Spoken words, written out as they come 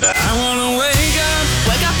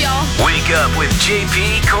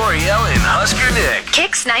JP, Coriel, and Husker Nick.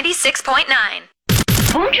 Kicks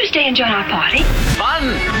 96.9. Won't you stay and join our party? Fun!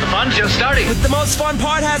 The fun's just starting. But the most fun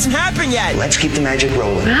part hasn't happened yet. Let's keep the magic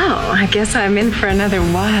rolling. Oh, I guess I'm in for another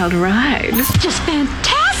wild ride. This is just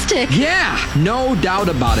fantastic. Yeah, no doubt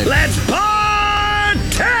about it. Let's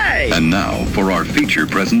party! And now for our feature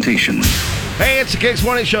presentation. Hey, it's the Kicks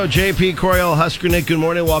Morning Show. JP, Coriel, Husker Nick, good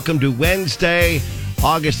morning. Welcome to Wednesday,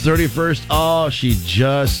 August 31st. Oh, she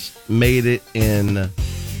just made it in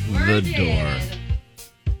the door.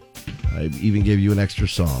 I even gave you an extra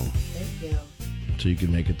song. Thank you. So you can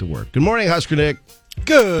make it to work. Good morning, Husker Nick.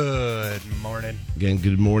 Good morning. Again,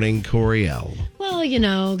 good morning, Coriel. Well,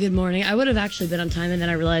 good morning. I would have actually been on time, and then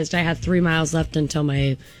I realized I had 3 miles left until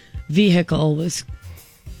my vehicle was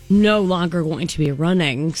no longer going to be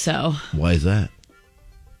running, so... Why is that?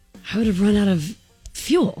 I would have run out of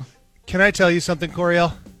fuel. Can I tell you something,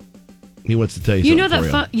 Coriel? He wants to tell you something,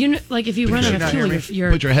 Coriel. like if you run out of fuel,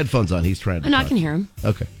 you're... Put your headphones on. He's trying to I can hear him.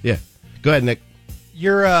 Okay, yeah. Go ahead, Nick.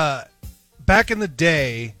 You're, back in the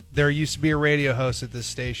day, there used to be a radio host at this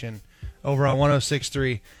station over on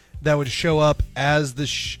 106.3 that would show up as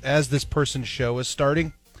this person's show was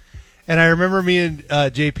starting. And I remember me and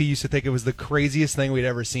JP used to think it was the craziest thing we'd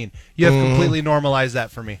ever seen. You have completely normalized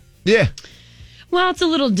that for me. Yeah. Well, it's a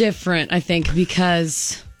little different, I think,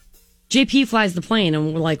 because JP flies the plane,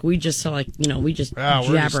 and we just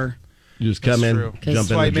jabber. You just come in, true. jump in and jabber.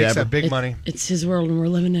 That's why he makes that big money. It's his world, and we're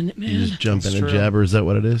living in it, man. You just jump in and jabber. Is that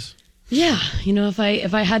what it is? Yeah. If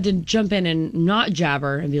I had to jump in and not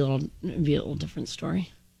jabber, it'd be a little different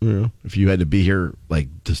story. Yeah. If you had to be here,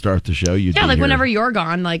 to start the show, you'd be here. Whenever you're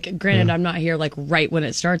gone. Granted, I'm not here, right when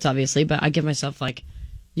it starts, obviously, but I give myself,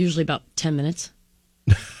 usually about 10 minutes.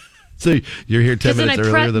 So you're here 10 minutes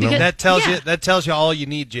earlier than normal? That tells you all you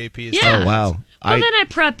need, JP. Yeah. Oh, wow. Well, then I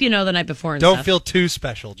prep, the night before and Don't stuff. feel too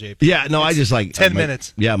special, JP. Yeah, no, I just 10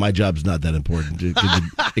 minutes. Yeah, my job's not that important. It can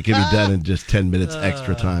be done in just 10 minutes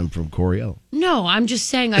extra time from Coriel. No, I'm just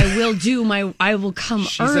saying I will come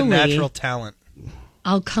She's early. She's a natural talent.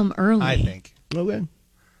 I'll come early. I think. Okay.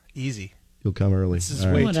 Easy. You'll come early. This is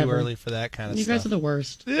way too early for that kind of stuff. You guys are the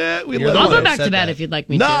worst. Yeah, I'll go back to bed if you'd like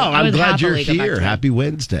me to. No, I'm glad you're here. Happy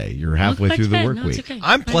Wednesday. You're halfway through the work week. Okay.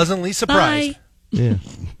 I'm pleasantly surprised. Bye. Yeah.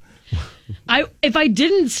 If I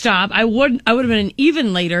didn't stop, I would have been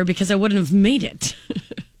even later because I wouldn't have made it.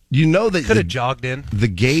 You know that could have jogged in. The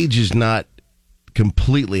gauge is not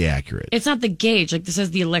completely accurate. It's not the gauge. This is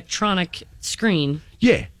the electronic screen.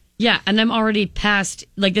 Yeah. Yeah, and I'm already past.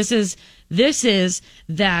 This is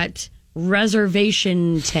that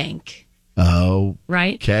reservation tank. Oh.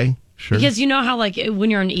 Right? Okay. Sure. Because you know how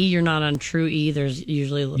when you're on E, you're not on true E. There's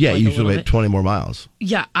usually usually 20 more miles.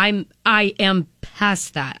 Yeah, I am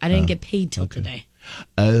past that. I didn't get paid till today.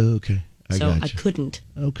 Oh, okay. I couldn't.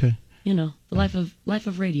 Okay. The life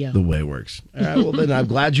of radio. The way it works. All right. Well, then I'm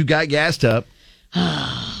glad you got gassed up.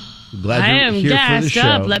 Glad I am here gassed for the show.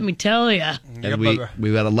 up. Let me tell you. And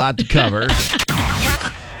we've got a lot to cover.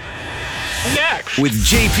 Next. With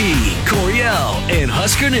JP, Coriel, and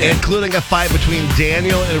Husker Nick. Including a fight between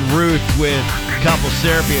Daniel and Ruth with couples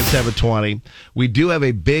therapy at 7:20. We do have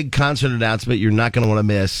a big concert announcement you're not going to want to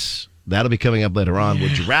miss. That'll be coming up later on.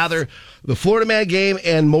 Would you rather? The Florida Man game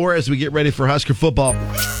and more as we get ready for Husker football. When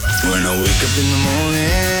I wake up in the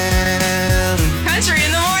morning. Country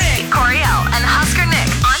in the morning. Coriel and Husker Nick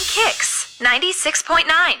on Kicks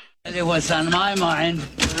 96.9. What's on my mind?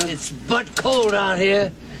 It's butt cold out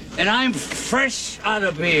here. And I'm fresh out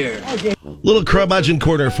of beer. Little curmudgeon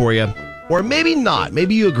corner for you. Or maybe not.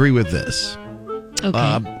 Maybe you agree with this.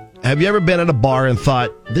 Okay. Have you ever been at a bar and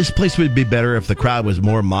thought, this place would be better if the crowd was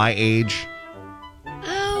more my age?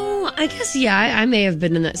 Oh, I guess, yeah. I may have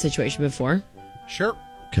been in that situation before. Sure.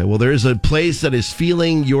 Okay, well, there is a place that is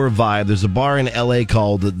feeling your vibe. There's a bar in L.A.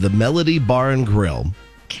 called the Melody Bar and Grill.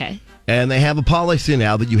 Okay. And they have a policy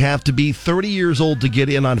now that you have to be 30 years old to get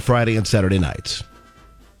in on Friday and Saturday nights.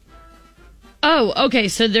 Oh, okay.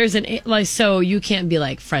 So there's so you can't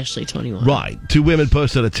be freshly 21. Right. 2 women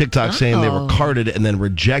posted a TikTok saying they were carded and then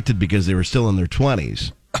rejected because they were still in their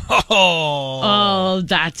 20s. Oh,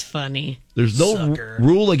 that's funny. There's no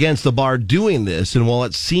rule against the bar doing this, and while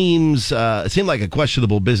it seemed like a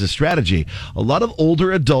questionable business strategy, a lot of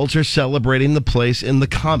older adults are celebrating the place in the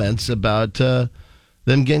comments about them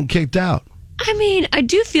getting kicked out. I mean, I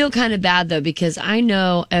do feel kind of bad though because I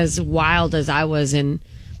know as wild as I was in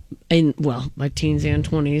my teens and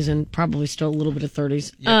 20s and probably still a little bit of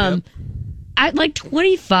 30s. Yep. At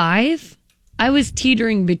 25, I was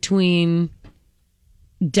teetering between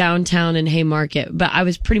downtown and Haymarket, but I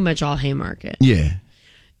was pretty much all Haymarket. Yeah.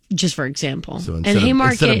 just for example. So and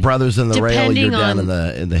instead of Brothers in the Rail, you're down on,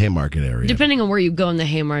 in the Haymarket area. Depending on where you go in the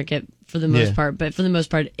Haymarket, for the most part, but for the most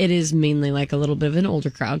part, it is mainly like a little bit of an older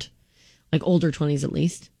crowd, like older 20s at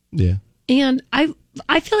least. Yeah. And I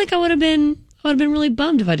feel like I would have been really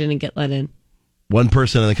bummed if I didn't get let in. One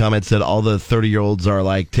person in the comments said all the 30-year-olds are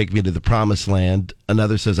like, take me to the promised land.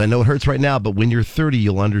 Another says, I know it hurts right now, but when you're 30,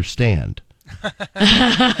 you'll understand.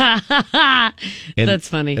 That's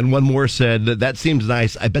funny. And one more said, that seems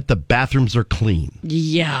nice. I bet the bathrooms are clean.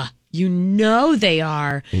 Yeah, you know they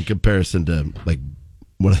are. In comparison to like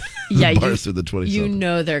one of the bars through the 20s. You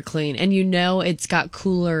know they're clean. And you know it's got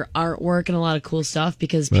cooler artwork and a lot of cool stuff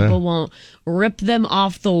because people won't rip them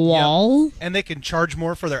off the wall. Yep. And they can charge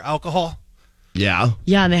more for their alcohol. Yeah.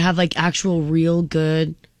 Yeah, and they have like actual real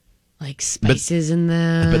good like spices in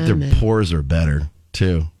them. I bet their pours are better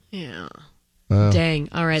too. Yeah. Dang.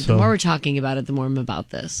 All right. The more we're talking about it, the more I'm about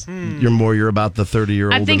this. You're about the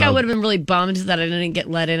 30-year-old. I think I would have been really bummed that I didn't get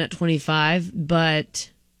let in at 25, but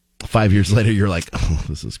 5 years later, you're like, oh,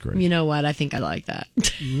 this is great. You know what? I think I like that.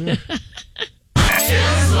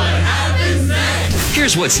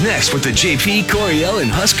 Here's what's next with the JP, Coriel, and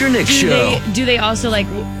Husker Nick show. Do they also, like,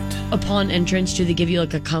 upon entrance, do they give you,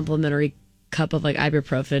 like, a complimentary cup of, like,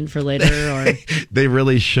 ibuprofen for later? Or they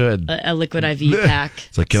really should. A liquid IV pack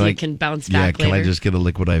it's like, you can bounce back later? Can I just get a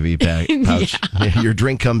liquid IV pouch? Your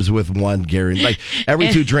drink comes with one guarantee. Like,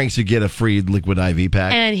 every 2 drinks, you get a free liquid IV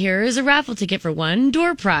pack. And here's a raffle ticket for one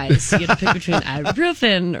door prize. You get to pick between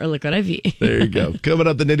ibuprofen or liquid IV. There you go. Coming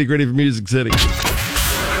up, the nitty-gritty from Music City.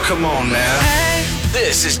 Come on now.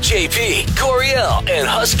 This is JP, Coriel, and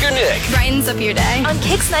Husker Nick. Brightens up your day on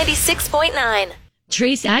Kicks 96.9.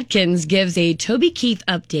 Trace Adkins gives a Toby Keith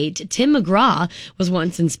update. Tim McGraw was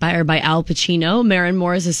once inspired by Al Pacino. Maren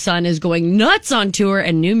Morris' son is going nuts on tour,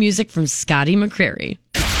 and new music from Scotty McCreery.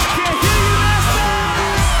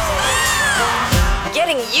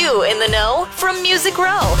 Getting you in the know from Music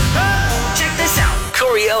Row. Check this out.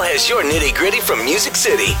 Coriel has your nitty gritty from Music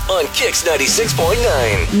City on Kicks 96.9.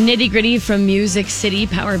 Nitty gritty from Music City,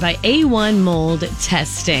 powered by A1 Mold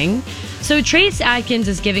Testing. So Trace Adkins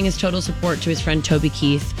is giving his total support to his friend Toby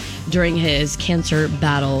Keith during his cancer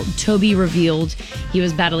battle. Toby revealed he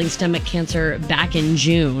was battling stomach cancer back in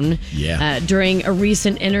June. Yeah. During a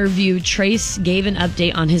recent interview, Trace gave an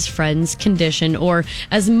update on his friend's condition, or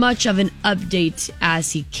as much of an update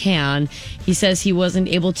as he can. He says he wasn't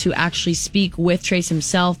able to actually speak with Trace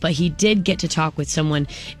himself, but he did get to talk with someone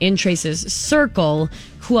in Trace's circle.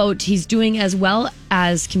 Quote, he's doing as well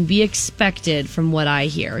as can be expected from what I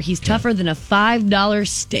hear. He's tougher than a $5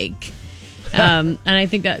 steak. And I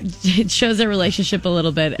think that it shows their relationship a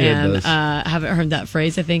little bit. Yeah, and haven't heard that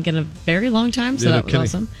phrase, I think, in a very long time. So that was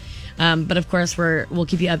awesome. But of course, we'll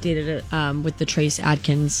keep you updated with the Trace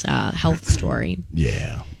Adkins health story.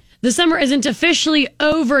 Yeah. The summer isn't officially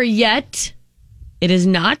over yet. It is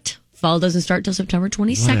not. Fall doesn't start till September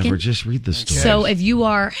 22nd. Whatever, just read the story. So if you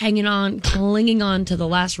are hanging on, clinging on to the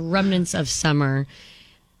last remnants of summer,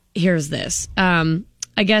 here's this. I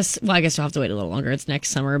guess you'll have to wait a little longer. It's next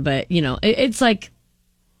summer, but it's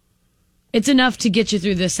enough to get you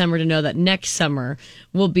through this summer to know that next summer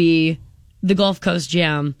will be the Gulf Coast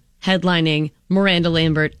Jam headlining Miranda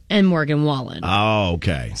Lambert and Morgan Wallen. Oh,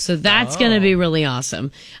 okay. So that's going to be really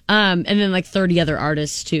awesome. And then 30 other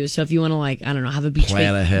artists too. So if you want to have a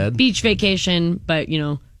beach vacation, but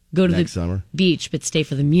go to next the summer beach, but stay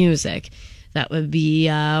for the music, that would be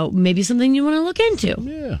maybe something you want to look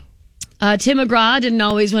into. Yeah. Tim McGraw didn't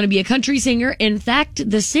always want to be a country singer. In fact,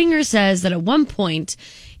 the singer says that at one point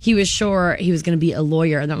he was sure he was going to be a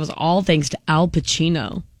lawyer, and that was all thanks to Al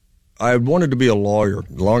Pacino. I wanted to be a lawyer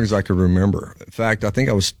as long as I could remember. In fact, I think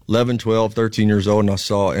I was 11, 12, 13 years old, and I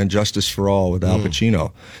saw And Justice for All with Al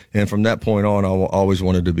Pacino. And from that point on, I always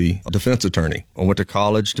wanted to be a defense attorney. I went to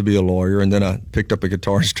college to be a lawyer, and then I picked up a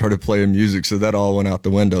guitar and started playing music, so that all went out the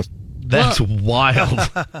window. That's wild.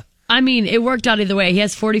 I mean, it worked out either way. He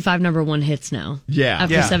has 45 number one hits now. Yeah.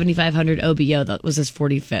 After 7,500 OBO, that was his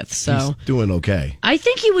 45th. So he's doing okay. I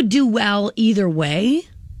think he would do well either way.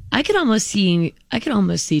 I could almost see Tim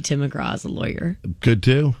McGraw as a lawyer. Could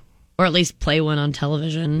too. Or at least play one on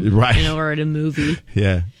television. Right. Or in a movie.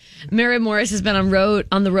 Yeah. Maren Morris has been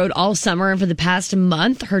on the road all summer, and for the past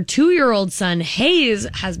month, her 2-year-old son Hayes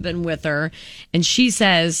has been with her, and she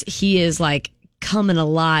says he is coming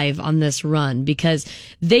alive on this run because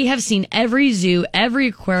they have seen every zoo, every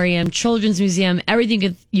aquarium, children's museum,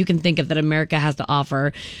 everything you can think of that America has to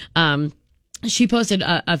offer. she posted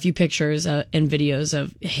a few pictures and videos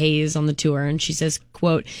of Hayes on the tour, and she says,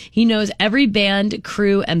 quote, he knows every band,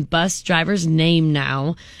 crew, and bus driver's name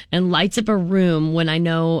now and lights up a room when I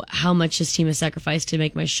know how much his team has sacrificed to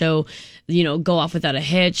make my show, go off without a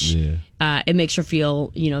hitch. Yeah. It makes her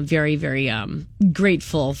feel, very, very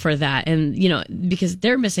grateful for that. And, because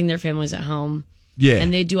they're missing their families at home. Yeah.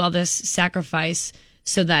 And they do all this sacrifice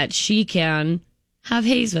so that she can have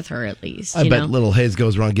Hayes with her at least. I bet little Hayes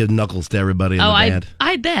goes around giving knuckles to everybody in the band.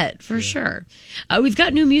 I bet, for sure. We've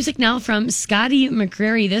got new music now from Scotty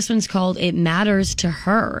McCreery. This one's called It Matters to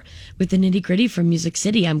Her. With the Nitty Gritty from Music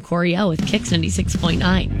City, I'm Coriel with Kicks 96.9.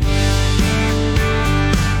 When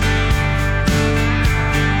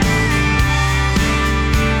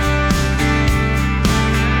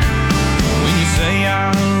you say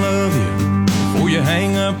I love you before you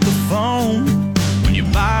hang up the phone, when you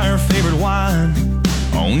buy her favorite wine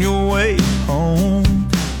on your way home,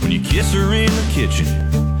 when you kiss her in the kitchen,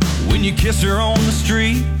 when you kiss her on the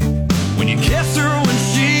street, when you kiss her when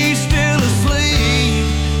she's still asleep.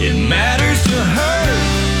 It matters to her,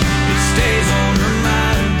 it stays on her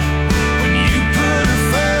mind when you put her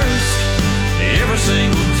first every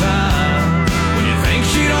single time. When you think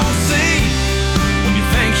she don't see, when you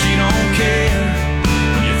think she don't care,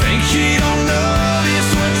 when you think she don't notice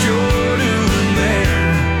what you're doing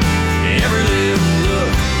there. Every little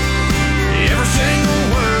look, every single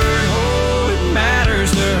word, oh, it matters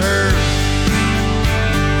to her.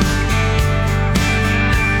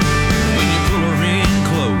 When you pull her in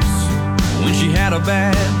close, when she had a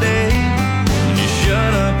bad day, when you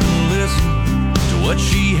shut up and listen to what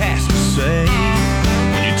she has to say,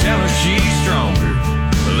 when you tell her she's stronger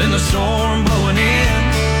than the storm blowing in,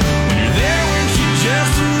 when you're there when she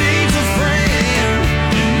just needs a friend.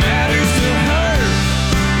 It matters to her,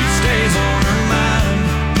 it stays on her mind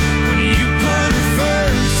when you put her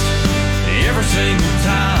first every single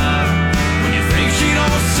time. When you think she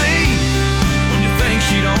don't see, when you think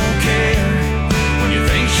she don't care, when you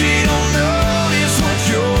think she don't notice what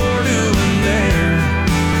you're doing there.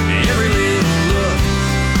 Every little look,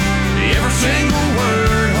 every single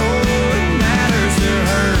word, oh, it matters to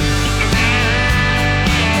her.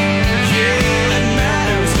 Yeah, it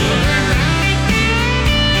matters to her.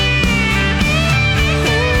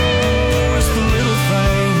 Oh, it's the little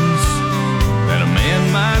things that a man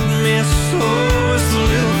might miss. Oh, it's the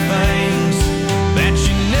little things that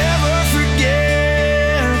she never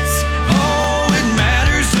forgets. Oh, it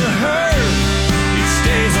matters to her, it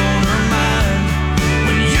stays on her mind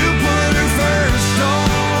when you put her first.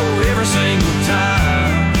 Oh, every single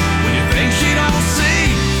time. When you think she don't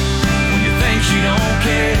see, when you think she don't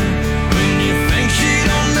care, when you think she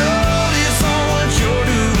don't notice all what you're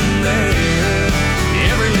doing there.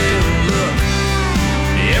 Every little look,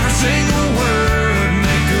 every single word,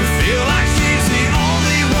 make her feel like she's the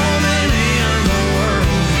only woman in the world.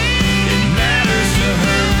 It matters to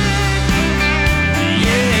her.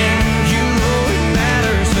 Yeah, you know it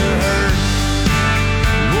matters to her.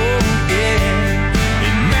 Oh, yeah,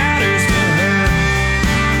 it matters to her.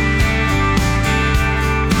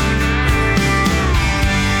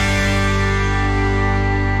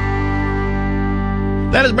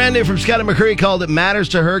 That is brand new from Scotty McCreery called It Matters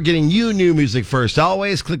to Her, getting you new music first.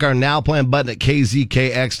 Always click our Now Plan button at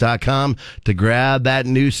kzkx.com to grab that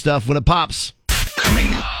new stuff when it pops.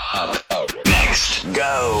 Coming up next.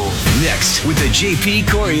 Go. Next with the JP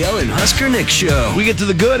Coriel and Husker Nick show. We get to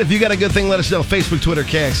the good. If you got a good thing, let us know. Facebook, Twitter,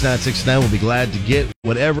 KX969. We'll be glad to get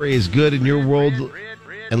whatever is good in your world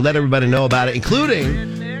and let everybody know about it,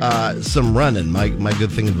 including some running. My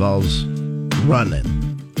good thing involves running.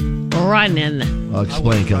 I'll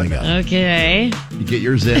explain coming up. Okay. You get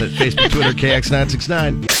yours in at Facebook, Twitter,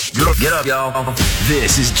 KX969. Get up, y'all.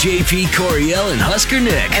 This is JP Coriel and Husker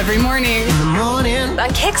Nick. Every morning. In the morning. On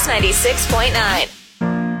Kicks 96.9.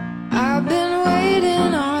 I've been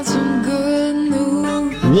waiting on some good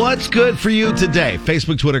news. What's good for you today?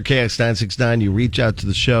 Facebook, Twitter, KX969. You reach out to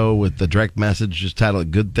the show with the direct message, just title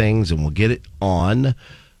it Good Things, and we'll get it on.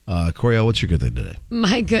 Coriel, what's your good thing today?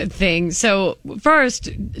 My good thing. So, first,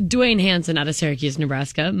 Dwayne Hansen out of Syracuse,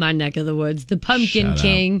 Nebraska, my neck of the woods, the Pumpkin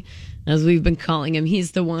King, as we've been calling him.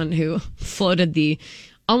 He's the one who floated the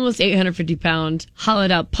almost 850-pound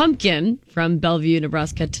hollowed-out pumpkin from Bellevue,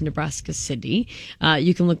 Nebraska to Nebraska City.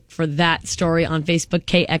 You can look for that story on Facebook,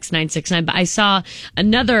 KX969. But I saw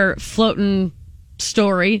another floating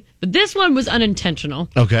story, but this one was unintentional.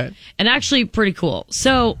 Okay. And actually pretty cool.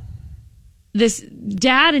 So, this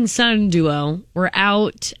dad and son duo were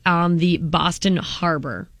out on the Boston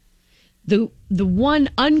Harbor. The one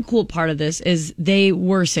uncool part of this is they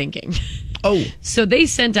were sinking. Oh. So they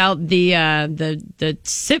sent out the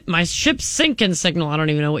my ship's sinking signal. I don't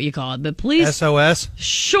even know what you call it, but police. SOS?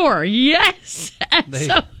 Sure, yes.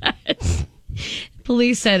 SOS.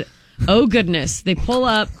 Police said, oh goodness. They pull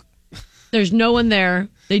up. There's no one there.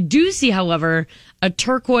 They do see, however, a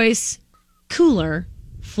turquoise cooler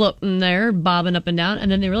floating there, bobbing up and down, and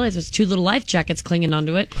then they realize there's 2 little life jackets clinging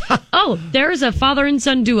onto it. Oh, there's a father and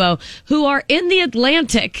son duo who are in the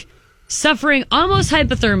Atlantic suffering almost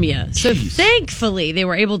hypothermia. So thankfully they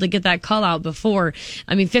were able to get that call out before.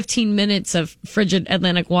 15 minutes of frigid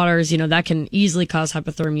Atlantic waters, that can easily cause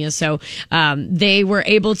hypothermia. So they were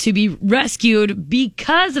able to be rescued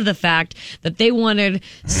because of the fact that they wanted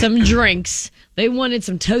some drinks. They wanted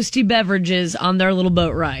some toasty beverages on their little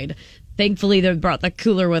boat ride. Thankfully, they brought the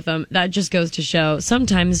cooler with them. That just goes to show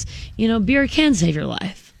sometimes, beer can save your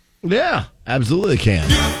life. Yeah, absolutely can.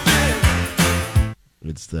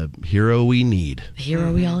 It's the hero we need. The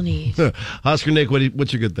hero we all need. Oscar, Nick,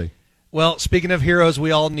 what's your good thing? Well, speaking of heroes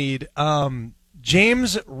we all need,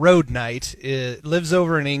 James Roadnight lives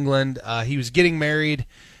over in England. He was getting married.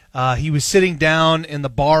 He was sitting down in the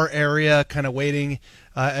bar area, kind of waiting,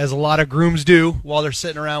 as a lot of grooms do while they're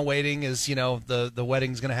sitting around waiting, as the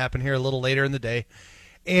wedding's going to happen here a little later in the day.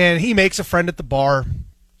 And he makes a friend at the bar,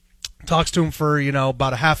 talks to him for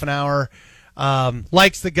about a half an hour.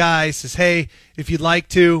 Likes the guy, says, hey, if you'd like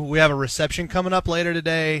to, we have a reception coming up later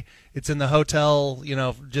today. It's in the hotel,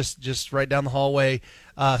 just right down the hallway.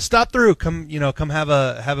 Stop through, come have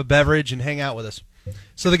a beverage and hang out with us.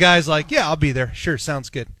 So the guy's like, yeah, I'll be there. Sure, sounds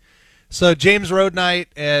good. So James Roadnight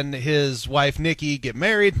and his wife Nikki get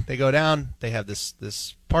married. They go down. They have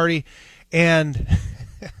this party, and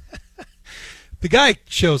the guy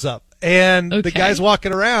shows up, and the guy's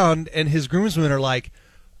walking around, and his groomsmen are like,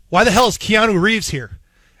 why the hell is Keanu Reeves here?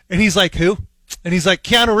 And he's like, who? And he's like,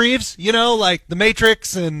 Keanu Reeves, like The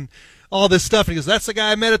Matrix and all this stuff. And he goes, that's the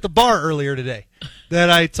guy I met at the bar earlier today that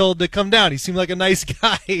I told to come down. He seemed like a nice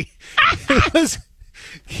guy. It was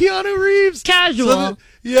Keanu Reeves. Casual.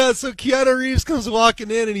 So Keanu Reeves comes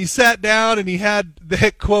walking in, and he sat down, and he had,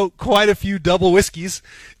 quote, quite a few double whiskeys,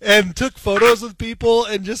 and took photos with people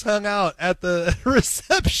and just hung out at the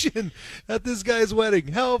reception at this guy's wedding.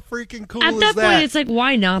 How freaking cool is that? At that point, it's like,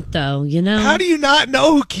 why not, though, How do you not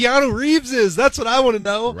know who Keanu Reeves is? That's what I want to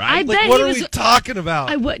know. Right. I bet what are we talking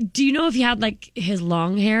about? Do you know if he had, his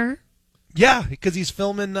long hair? Yeah, because he's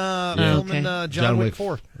filming John Wick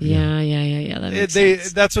 4. Yeah. That makes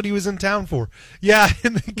sense. That's what he was in town for. Yeah,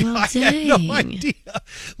 and the guy had no idea.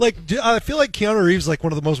 I feel like Keanu Reeves is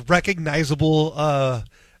one of the most recognizable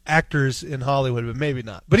actors in Hollywood, but maybe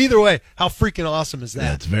not. But either way, how freaking awesome is that?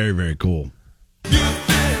 That's very, very cool.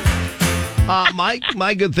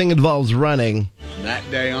 My good thing involves running. From that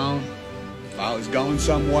day on, if I was going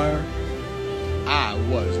somewhere, I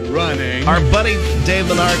was running. Our buddy Dave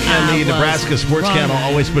Menard and the Nebraska Sports Channel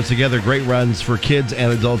always puts together great runs for kids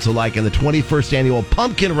and adults alike. And the 21st annual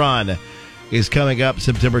Pumpkin Run is coming up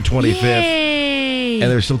September 25th. Yay! And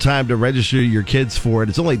there's still time to register your kids for it.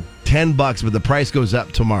 It's only $10, but the price goes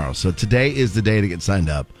up tomorrow. So today is the day to get signed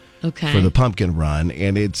up for the Pumpkin Run.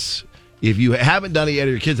 And it's, if you haven't done it yet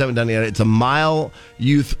or your kids haven't done it yet, it's a mile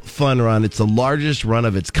youth fun run. It's the largest run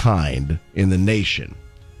of its kind in the nation.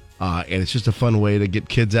 And it's just a fun way to get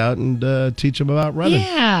kids out and teach them about running.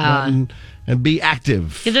 Yeah. And be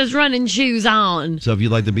active. Get those running shoes on. So if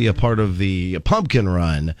you'd like to be a part of the Pumpkin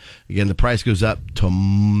Run, again, the price goes up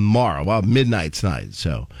tomorrow, midnight tonight.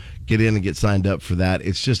 So get in and get signed up for that.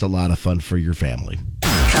 It's just a lot of fun for your family.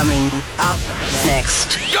 Coming up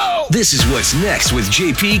next. Go! This is what's next with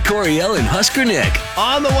JP, Coriel, and Husker Nick.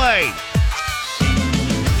 On the way.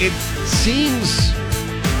 It seems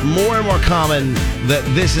more and more common that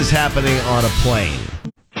this is happening on a plane.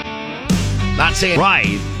 Not saying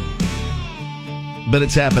right, but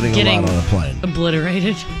it's happening a lot on a plane.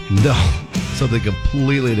 Obliterated? No, something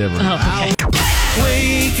completely different. Oh, okay.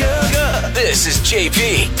 Wake up. This is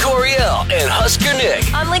JP, Coriel, and Husker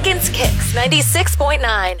Nick. On Lincoln's Kicks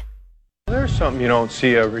 96.9. There's something you don't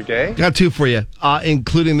see every day. Got two for you,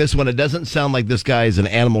 including this one. It doesn't sound like this guy is an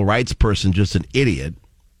animal rights person, just an idiot.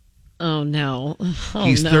 Oh, no.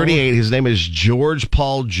 He's 38. His name is George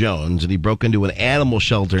Paul Jones, and he broke into an animal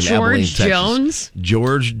shelter in Abilene, Texas. George Jones?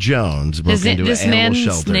 George Jones broke into an animal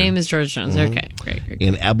shelter. This man's name is George Jones. Mm-hmm. Okay, great.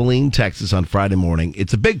 In Abilene, Texas on Friday morning.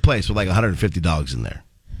 It's a big place with 150 dogs in there.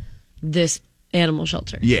 This animal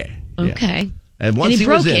shelter? Yeah. Okay. Yeah. And once he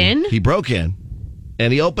was broke in? He broke in,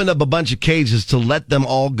 and he opened up a bunch of cages to let them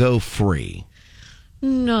all go free.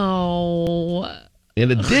 No. In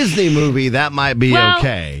a Disney movie, that might be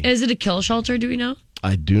okay. Is it a kill shelter? Do we know?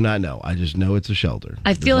 I do not know. I just know it's a shelter.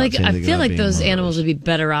 I feel Does not say anything about being those one of animals would be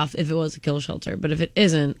better off if it was a kill shelter. But if it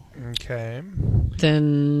isn't, Okay.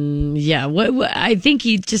 then yeah. What I think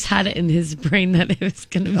he just had it in his brain that it was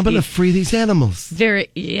going to be. I'm going to free these animals. Very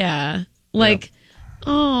like.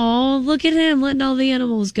 Oh, look at him letting all the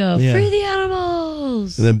animals go. Yeah. Free the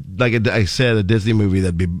animals. And then, like I said, a Disney movie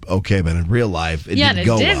that'd be okay, but in real life, it Yeah, didn't in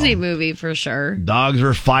go a Disney well. movie for sure. Dogs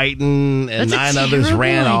were fighting, and That's a 9 others terrible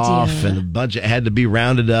ran idea. off, and a bunch had to be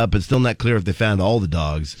rounded up. It's still not clear if they found all the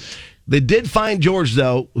dogs. They did find George,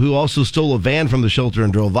 though, who also stole a van from the shelter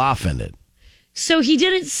and drove off in it. So he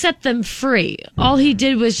didn't set them free. All he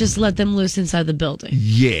did was just let them loose inside the building.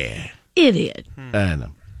 Yeah. Idiot. I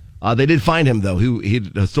know. They did find him, though. He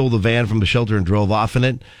stole the van from the shelter and drove off in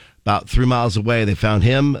it. About 3 miles away, they found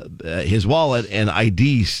him, his wallet, and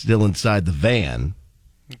ID still inside the van.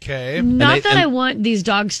 Okay. Not that I want these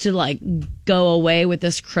dogs to like go away with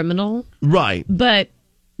this criminal. Right. But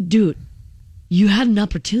dude, you had an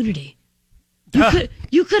opportunity.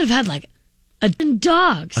 You could have had like a dozen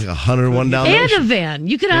dogs. Like 101 down and a van.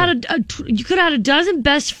 You could have had you could have had a dozen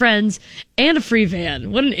best friends and a free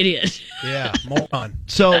van. What an idiot. Yeah, moron.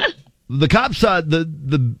 So the cops saw the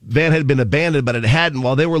van had been abandoned, but it hadn't.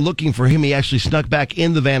 While they were looking for him, he actually snuck back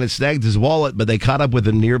in the van and snagged his wallet, but they caught up with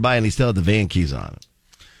him nearby, and he still had the van keys on him.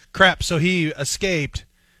 Crap, so he escaped,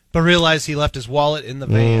 but realized he left his wallet in the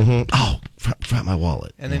van. Mm-hmm. Oh, forgot my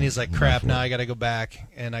wallet. And then he's like, crap, now I got to go back,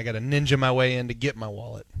 and I got to ninja my way in to get my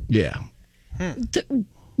wallet. Yeah.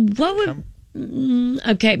 What would...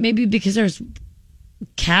 okay, maybe because there's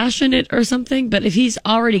cash in it or something, but if he's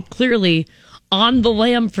already clearly on the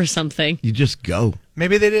lam for something... You just go.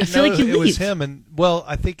 Maybe they didn't know like it was him, and well,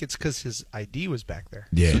 I think it's because his ID was back there.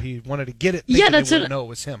 Yeah. So he wanted to get it, thinking that's they wouldn't know it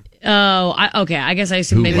was him. Oh, okay. I guess I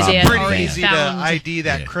assume maybe they had Pretty already easy found... to ID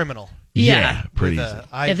that criminal. Yeah. Pretty With easy. a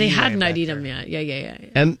ID If they hadn't laying back ID'd there. him yet.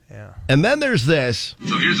 Yeah. And then there's this.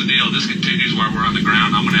 So here's the deal. This continues while we're on the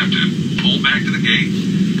ground. I'm going to have to pull back to the gate.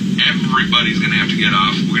 Everybody's going to have to get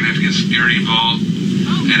off. We're going to have to get security involved.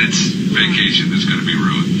 And it's vacation that's going to be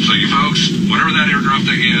ruined. So you folks, whatever that airdrop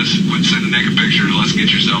thing is, quit sending naked pictures. Let's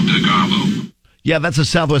get yourself to Cabo. Yeah, that's a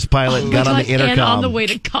Southwest pilot. Got on the intercom. And on the way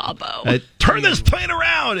to Cabo. Turn this plane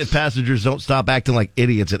around if passengers don't stop acting like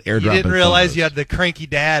idiots at airdrop. You didn't realize you had the cranky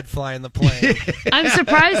dad flying the plane. I'm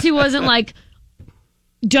surprised he wasn't like,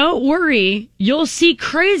 don't worry, you'll see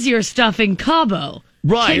crazier stuff in Cabo.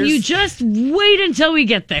 Right. Can you just wait until we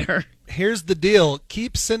get there? Here's the deal.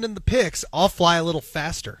 Keep sending the pics. I'll fly a little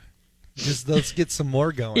faster. Just let's get some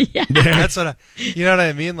more going. Yeah. That's what you know what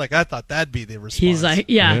I mean? Like, I thought that'd be the response. He's like,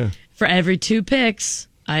 for every 2 pics,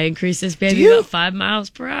 I increase this baby about 5 miles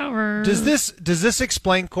per hour. Does this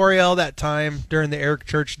explain, Coriel, that time during the Eric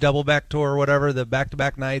Church double back tour or whatever, the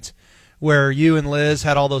back-to-back nights, where you and Liz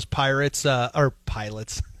had all those pirates, or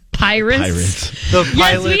pilots. Pirates? The Yes,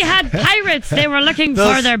 pilots. we had pirates. They were looking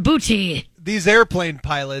for their booty. These airplane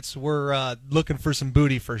pilots were looking for some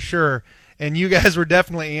booty for sure, and you guys were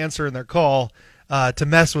definitely answering their call to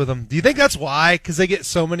mess with them. Do you think that's why? Because they get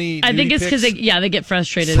so many. I think it's because they get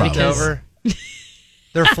frustrated because over.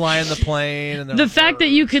 They're flying the plane, and the fact that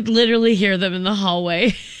you could literally hear them in the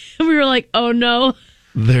hallway. We were like, oh no,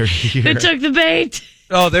 they're here. They took the bait.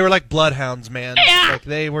 Oh, they were like bloodhounds, man. Yeah. Like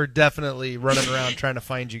they were definitely running around trying to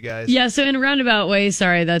find you guys. Yeah, so in a roundabout way,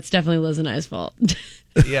 sorry, that's definitely Liz and I's fault.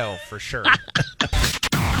 Yeah, for sure.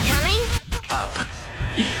 Coming up.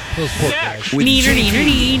 Those poor guys. With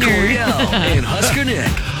JP, Coriel, and Husker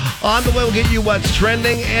Nick. On the way, we'll get you what's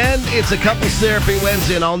trending, and it's a Couples Therapy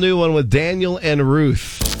Wednesday, an all-new one with Daniel and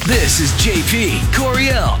Ruth. This is JP,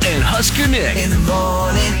 Coriel, and Husker Nick. In the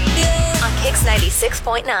morning. on Kix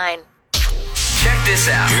 96.9. Check this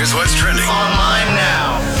out. Here's what's trending online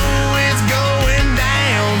now. It's going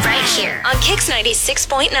down. Right here on Kix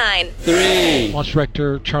 96.9. Launch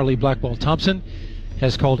Director Charlie Blackwell Thompson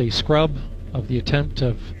has called a scrub of the attempt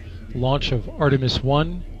of launch of Artemis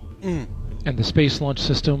 1 and the Space Launch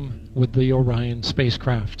System with the Orion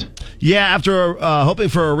spacecraft. Yeah, after hoping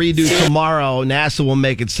for a redo tomorrow, NASA will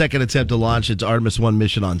make its second attempt to launch its Artemis 1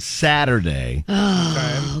 mission on Saturday.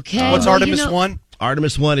 Oh, okay. What's Artemis 1?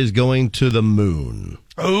 Artemis 1 is going to the moon.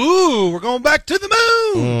 Ooh, we're going back to the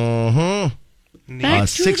moon. Mm-hmm. A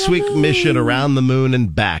 6-week mission around the moon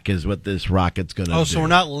and back is what this rocket's going to do. Oh, so we're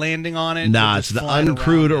not landing on it? No, we're it's just the flying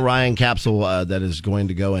uncrewed around it. Orion capsule that is going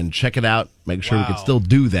to go and check it out, make sure we can still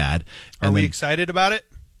do that. Are we excited about it?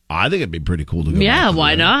 I think it'd be pretty cool to go Yeah, back to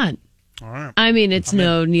why the moon. not? All right. I mean, it's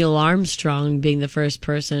no Neil Armstrong being the first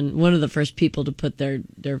person, one of the first people to put their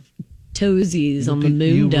toesies on the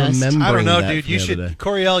moon dust. I don't know, that dude. from You the should, other day.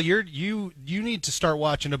 Coriel. You need to start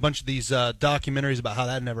watching a bunch of these documentaries about how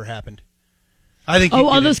that never happened. I think. Oh,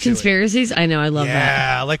 all those conspiracies. I know. I love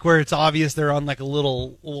that. Yeah, like where it's obvious they're on like a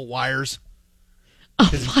little wires.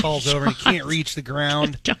 Because he falls over and he can't reach the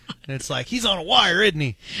ground, and it's like he's on a wire, isn't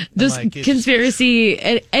he? Those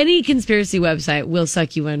conspiracy, any conspiracy website will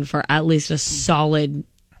suck you in for at least a solid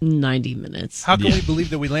 90 minutes. How can we believe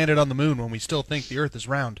that we landed on the moon when we still think the Earth is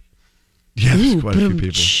round? Yeah, there's quite a few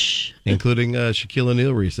people, including Shaquille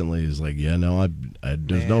O'Neal recently. He's like, yeah, no,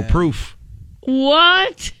 there's no proof.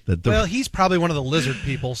 What? Well, he's probably one of the lizard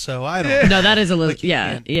people, so I don't know. No, that is a lizard.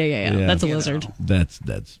 Yeah. That's a lizard.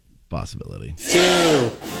 That's possibility.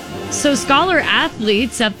 So scholar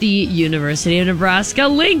athletes at the University of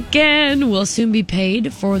Nebraska-Lincoln will soon be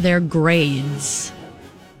paid for their grades.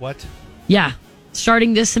 What? Yeah.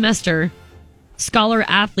 Starting this semester, scholar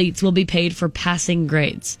athletes will be paid for passing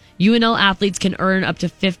grades. UNL athletes can earn up to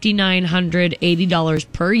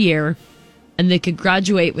 $5,980 per year, and they could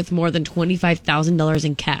graduate with more than $25,000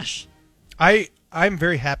 in cash. I'm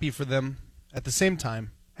very happy for them. At the same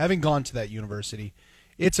time, having gone to that university,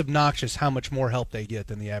 it's obnoxious how much more help they get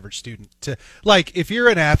than the average student. Like, if you're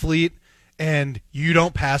an athlete and you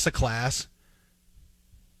don't pass a class,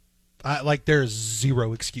 there's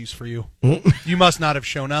zero excuse for you. You must not have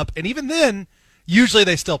shown up. And even then, usually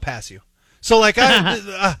they still pass you. So, like,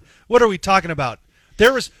 what are we talking about?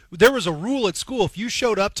 There was a rule at school. If you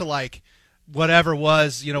showed up to, like, whatever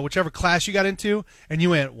was, whichever class you got into, and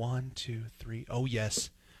you went 1, 2, 3, oh,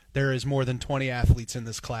 yes, there is more than 20 athletes in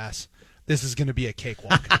this class. This is going to be a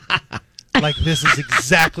cakewalk. Like, this is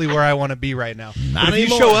exactly where I want to be right now. Not but if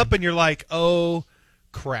anymore. you show up and you're like, oh,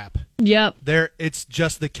 crap. Yep. It's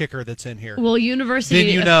just the kicker that's in here. Well,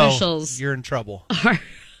 university officials you're in trouble.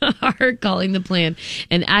 Are calling the plan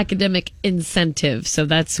an academic incentive. So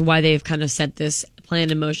that's why they've kind of set this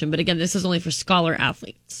plan in motion. But again, this is only for scholar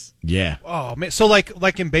athletes. Yeah. Oh, man. So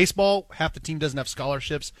like in baseball, half the team doesn't have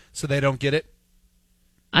scholarships, so they don't get it?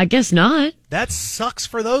 I guess not. That sucks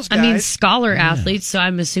for those guys. I mean, scholar athletes, so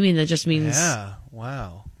I'm assuming that just means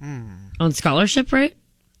wow. On scholarship, right?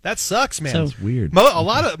 That sucks, man. Sounds weird.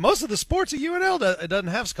 Most of the sports at UNL it doesn't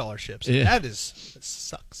have scholarships. Yeah. That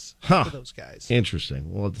sucks Huh. for those guys.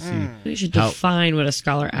 Interesting. We'll have to see. We should define what a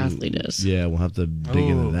scholar athlete is. Yeah, we'll have to dig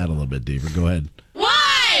into that a little bit deeper. Go ahead.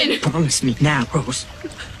 One! Promise me now, Rose.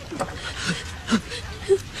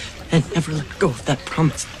 And never let go of that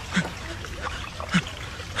promise.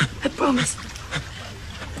 I promise.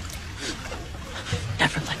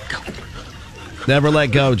 Never let go. Never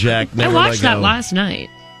let go, Jack. Never I watched let that go. last night.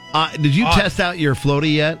 Did you test out your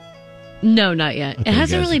floaty yet? No, not yet. Okay, it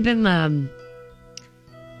hasn't guys. really been.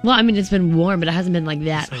 Well, I mean, it's been warm, but it hasn't been like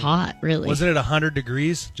that hot, really. Wasn't it 100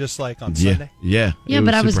 degrees just like on Yeah, Sunday? yeah. Yeah, It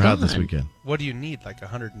but I was super hot this gone. weekend. What do you need? Like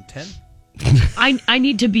 110? I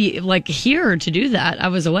need to be like here to do that. I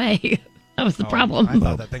was away. That was the problem. I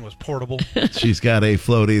thought that thing was portable. She's got a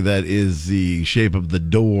floaty that is the shape of the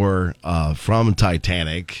door from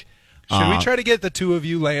Titanic. Should we try to get the two of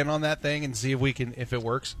you laying on that thing and see if it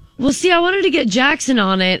works? Well, see, I wanted to get Jackson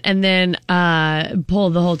on it and then pull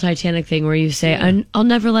the whole Titanic thing where you say, I'll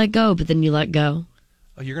never let go, but then you let go.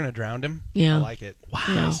 Oh, you're going to drown him? Yeah. I like it. Wow.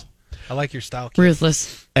 Yes. I like your style. Kid.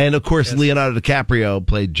 Ruthless. And of course, Leonardo DiCaprio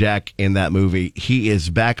played Jack in that movie. He is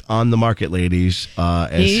back on the market, ladies.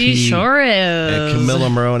 As He sure is. And Camilla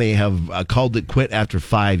Moroni have called it quit after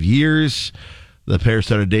 5 years. The pair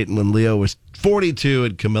started dating when Leo was 42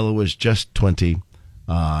 and Camilla was just 20.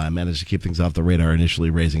 I managed to keep things off the radar, initially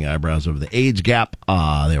raising eyebrows over the age gap.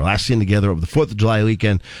 They were last seen together over the 4th of July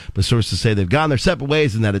weekend, but sources say they've gone their separate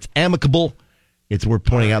ways and that it's amicable. It's worth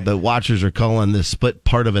pointing out that watchers are calling this split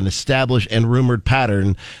part of an established and rumored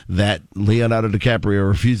pattern that Leonardo DiCaprio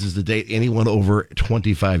refuses to date anyone over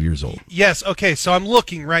 25 years old. Yes, okay, so I'm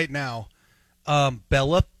looking right now.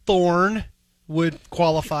 Bella Thorne would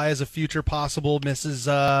qualify as a future possible Mrs.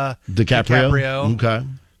 DiCaprio. Okay.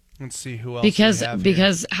 Let's see who else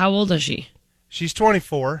Because how old is she? She's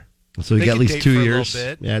 24. So you got at least 2 years.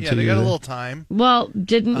 Yeah, they got a little time. Well,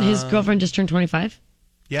 didn't his girlfriend just turn 25?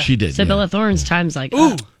 Yeah, she did. So Bella Thorne's time's like,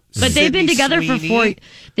 ooh, but they've been together for 4.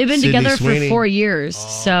 They've been together for 4 years.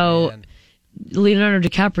 So Leonardo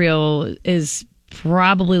DiCaprio is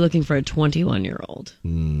probably looking for a 21-year-old.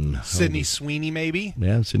 Sydney Sweeney, maybe.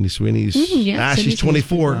 Yeah, Sydney Sweeney's. Sydney she's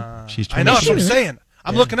 24. She's 24. I know. That's what I'm saying.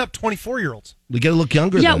 I'm looking up 24-year-olds. We got to look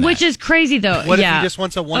younger. Yeah, than which that. is crazy though. What if yeah. he just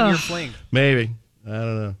wants a 1-year fling? Maybe. I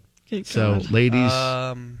don't know. Good So, God. ladies.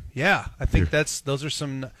 Yeah, I think those are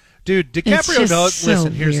some. Dude, It's DiCaprio just knows. so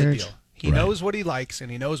Listen, here's weird. the deal. He knows what he likes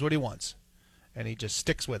and he knows what he wants, and he just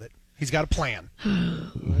sticks with it. He's got a plan.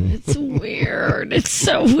 It's weird. It's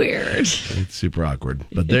so weird. It's super awkward.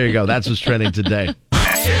 But there you go. That's what's trending today.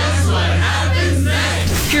 Guess what happens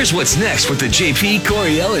next? Here's what's next with the JP,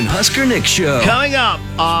 Coriel, and Husker Nick Show. Coming up,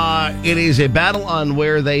 it is a battle on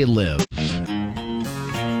where they live.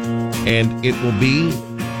 And it will be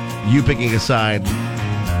you picking a side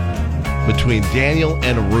between Daniel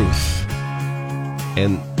and Ruth.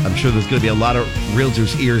 And I'm sure there's going to be a lot of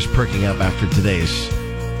realtors' ears perking up after today's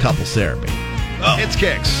couples therapy. Oh. It's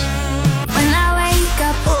Kicks. When I wake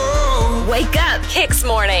up, wake up, Kicks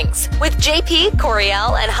mornings with JP,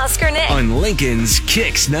 Coriel, and Husker Nick. On Lincoln's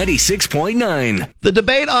Kicks 96.9. The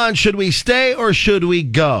debate on should we stay or should we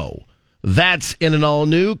go? That's in an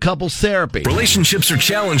all-new couples therapy. Relationships are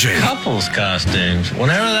challenging. Couples costumes.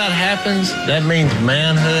 Whenever that happens, that means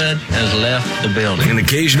manhood has left the building. And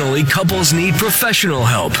occasionally, couples need professional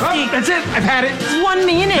help. Oh, that's it. I've had it. 1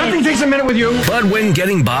 minute. Nothing takes a minute with you. But when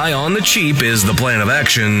getting by on the cheap is the plan of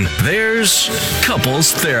action, there's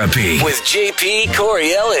couples therapy. With JP,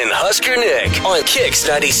 Coriel, and Husker Nick on Kicks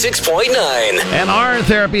 96.9. And our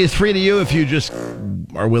therapy is free to you if you just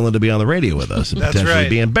are willing to be on the radio with us and That's potentially right.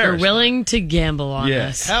 be They're embarrassed. willing to gamble on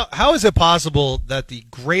us. How is it possible that the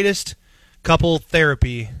greatest couple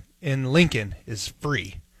therapy in Lincoln is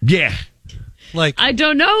free? Yeah. Like, I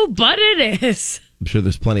don't know, but it is. I'm sure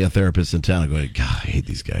there's plenty of therapists in town going, God, I hate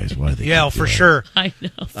these guys. Why do they yeah, keep for doing sure. I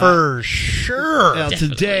know. For sure. Now,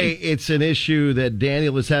 today, it's an issue that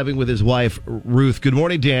Daniel is having with his wife, Ruth. Good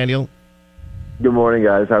morning, Daniel. Good morning,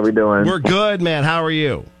 guys. How we doing? We're good, man. How are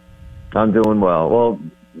you? I'm doing well. Well,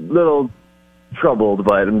 little troubled,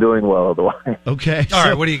 but I'm doing well otherwise. Okay. All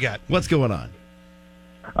right, what do you got? What's going on?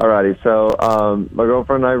 Alrighty, so my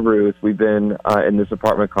girlfriend and I, Ruth, we've been in this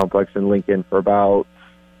apartment complex in Lincoln for about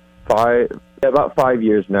 5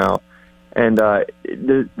 years now, and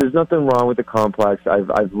there's nothing wrong with the complex.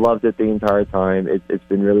 I've loved it the entire time. It's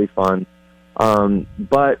been really fun,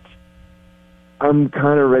 but I'm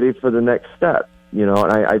kind of ready for the next step, you know.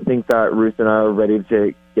 And I think that Ruth and I are ready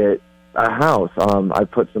to get a house. I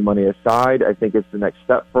put some money aside. I think it's the next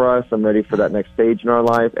step for us. I'm ready for that next stage in our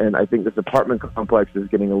life, and I think this apartment complex is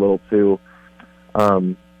getting a little too, I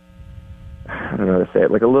don't know how to say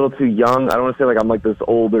it, like a little too young. I don't want to say like I'm like this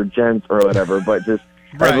older gent or whatever, but just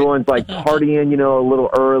Right. everyone's like partying, you know, a little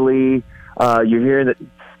early. You're hearing it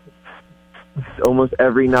almost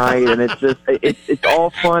every night, and it's just it's all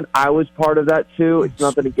fun. I was part of that too. It's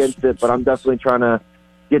nothing against it, but I'm definitely trying to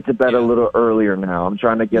get to bed a little earlier now. I'm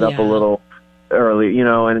trying to get up a little early, you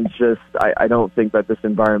know, and it's just, I don't think that this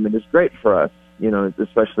environment is great for us, you know,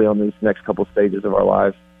 especially on these next couple stages of our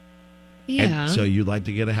lives. Yeah. And so you'd like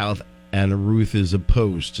to get a house, and Ruth is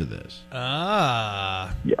opposed to this.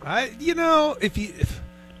 Yeah. If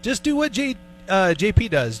just do what JP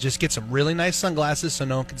does, just get some really nice sunglasses so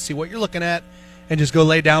no one can see what you're looking at, and just go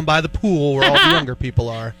lay down by the pool where all the younger people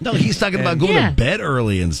are. No, he's talking about going to bed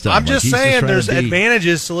early and stuff. I'm just he's saying trying there's to be-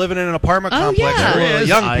 advantages to living in an apartment Oh, complex yeah. full There of is.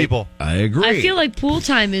 young people. I agree. I feel like pool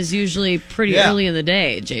time is usually pretty Yeah. early in the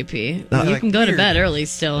day, JP. Yeah, You like can go to weird. bed early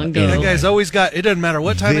still and go. That guy's always got, it doesn't matter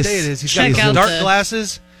what time of day it is, he's got Check these out dark the-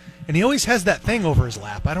 glasses, and he always has that thing over his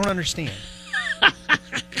lap. I don't understand.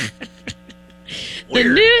 The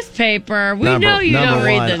newspaper. We know you don't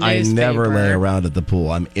read the I newspaper. never lay around at the pool.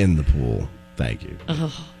 I'm in the pool. Thank you.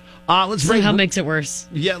 Let's bring Somehow makes it worse.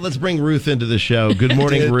 Yeah, let's bring Ruth into the show. Good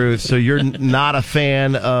morning, Ruth. So you're not a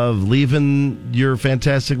fan of leaving your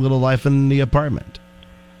fantastic little life in the apartment?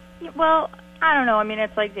 Well, I don't know. I mean,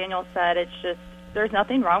 it's like Daniel said. It's just, there's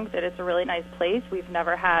nothing wrong with it. It's a really nice place. We've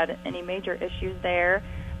never had any major issues there.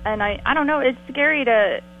 And I don't know. It's scary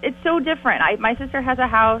it's so different. My sister has a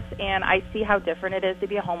house, and I see how different it is to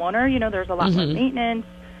be a homeowner. You know, there's a lot more maintenance.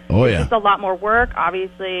 Oh, It's yeah. just a lot more work,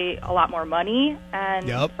 obviously a lot more money. And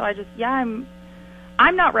Yep. so I just, I'm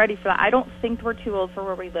not ready for that. I don't think we're too old for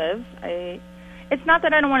where we live. It's not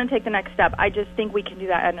that I don't want to take the next step. I just think we can do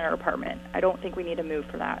that in our apartment. I don't think we need to move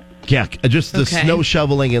for that. Yeah, just the Okay. snow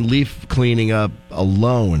shoveling and leaf cleaning up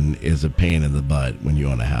alone is a pain in the butt when you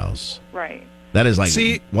own a house. Right. That is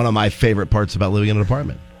like one of my favorite parts about living in an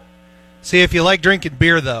apartment. See, if you like drinking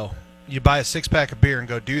beer, though, you buy a 6-pack of beer and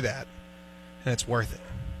go do that, and it's worth it.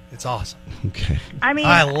 It's awesome. Okay. I mean,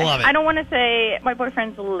 I love it. I don't want to say my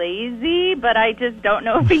boyfriend's lazy, but I just don't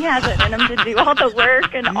know if he has it in him to do all the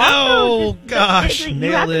work. And also, just gosh, you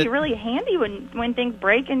nailed have to it. be really handy when things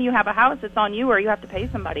break and you have a house. It's on you, or you have to pay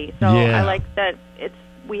somebody. So Yeah. I like that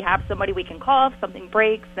we have somebody we can call if something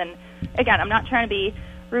breaks. And again, I'm not trying to be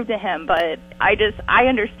rude to him, but I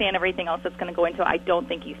understand everything else that's going to go into it. I don't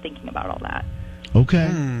think he's thinking about all that.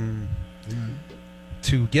 Okay.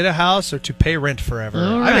 To get a house or to pay rent forever?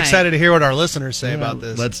 All I'm right. excited to hear what our listeners say about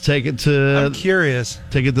this. Let's take it to... I'm curious.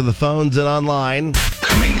 Take it to the phones and online.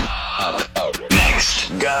 Coming up next.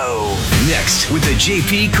 Go. next with the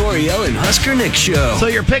JP Coriel and Husker Nick Show. So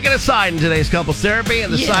you're picking a side in today's couples therapy,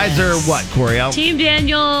 and the sides are what, Coriel? Team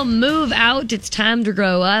Daniel, move out. It's time to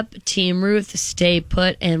grow up. Team Ruth, stay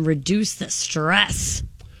put and reduce the stress.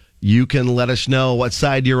 You can let us know what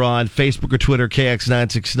side you're on, Facebook or Twitter,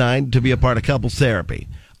 KX969, to be a part of couples therapy.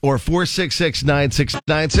 Or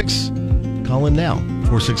 466-9696. Call in now.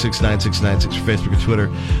 466-9696 for Facebook or Twitter.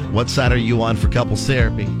 What side are you on for couples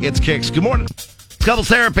therapy? It's Kix. Good morning. It's couples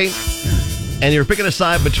therapy. And you're picking a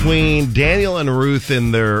side between Daniel and Ruth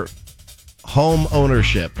in their home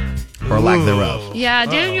ownership, or lack thereof. Yeah,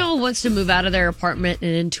 Daniel wants to move out of their apartment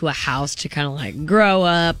and into a house to kind of like grow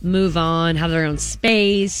up, move on, have their own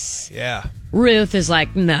space. Yeah. Ruth is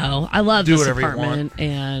like, no, I love Do this whatever you apartment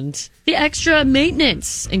and the extra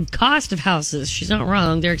maintenance and cost of houses. She's not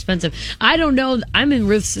wrong. They're expensive. I don't know. I'm in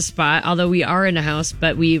Ruth's spot, although we are in a house,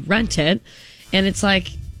 but we rent it. And it's like,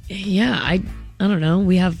 yeah, I don't know.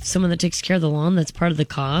 We have someone that takes care of the lawn. That's part of the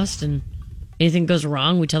cost. And anything goes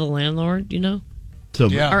wrong, we tell the landlord,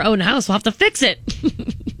 So our own house, we'll have to fix it.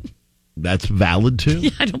 That's valid, too? Yeah,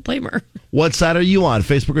 I don't blame her. What side are you on?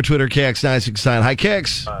 Facebook or Twitter, KX969. Hi,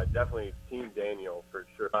 Kix. Definitely Team Daniel for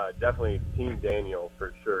sure. Definitely Team Daniel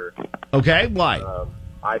for sure. Okay, why?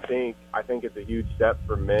 I think it's a huge step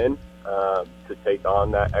for men to take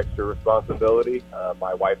on that extra responsibility.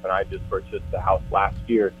 My wife and I just purchased the house last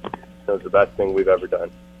year. It was the best thing we've ever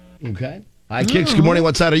done. Okay. Hi, Kix. Good morning.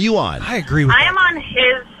 What side are you on? I agree with I am on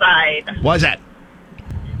his side. Why is that?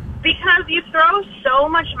 Because you throw so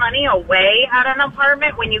much money away at an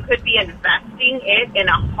apartment when you could be investing it in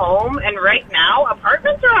a home. And right now,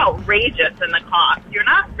 apartments are outrageous in the cost. You're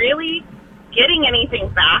not really getting anything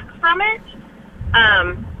back from it.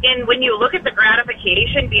 And when you look at the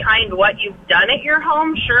gratification behind what you've done at your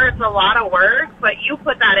home, sure, it's a lot of work, but you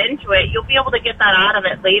put that into it, you'll be able to get that out of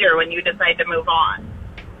it later when you decide to move on.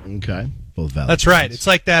 Okay. Both valid. That's right. It's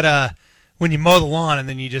like that when you mow the lawn and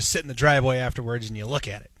then you just sit in the driveway afterwards and you look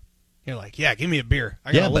at it. You're like, yeah, give me a beer.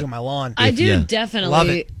 I got to look at my lawn. I do Love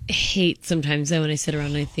definitely it. hate sometimes though when I sit around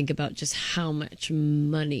and I think about just how much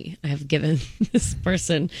money I have given this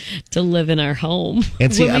person to live in our home.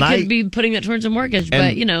 And see, when and we could be putting that towards a mortgage,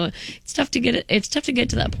 but it's tough to get it. It's tough to get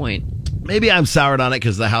to that point. Maybe I'm soured on it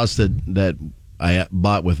because the house that I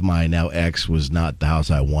bought with my now ex was not the house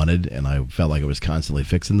I wanted, and I felt like I was constantly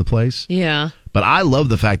fixing the place. Yeah. But I love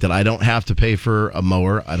the fact that I don't have to pay for a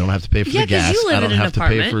mower. I don't have to pay for the 'cause gas. you live I don't in an have to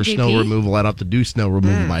pay for apartment, snow JP. removal. I don't have to do snow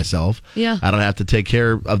removal myself. Yeah. I don't have to take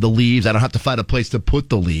care of the leaves. I don't have to find a place to put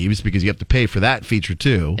the leaves because you have to pay for that feature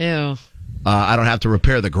too. Ew. I don't have to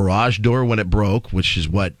repair the garage door when it broke, which is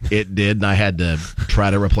what it did, and I had to try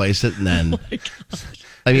to replace it. And then,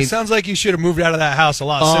 I mean, it sounds like you should have moved out of that house a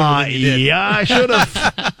lot sooner than you did. yeah, I should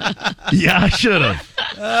have. Yeah, I should have.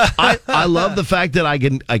 I love the fact that I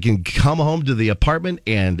can come home to the apartment,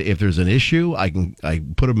 and if there's an issue, I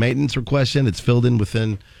put a maintenance request in. It's filled in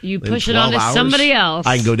within You in push it 12 on to hours. somebody else.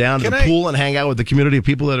 I can go down to the pool and hang out with the community of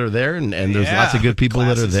people that are there, and there's Yeah, lots of good people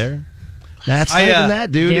that are there. That's not even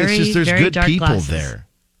that, dude. It's just there's good people there.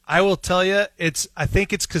 I will tell you, I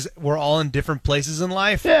think it's because we're all in different places in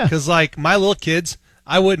life. Yeah. Because like my little kids,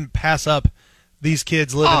 I wouldn't pass up these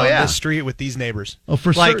kids living on this street with these neighbors. Oh,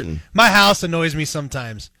 for like, certain. My house annoys me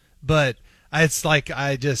sometimes, but it's like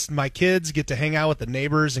my kids get to hang out with the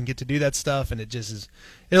neighbors and get to do that stuff, and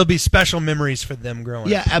it'll be special memories for them growing up.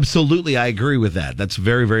 Yeah, absolutely. I agree with that. That's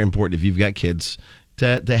very, very important if you've got kids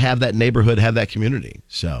to have that neighborhood, have that community.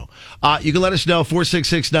 So you can let us know,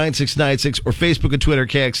 466-9696, or Facebook and Twitter,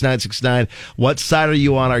 KX969. What side are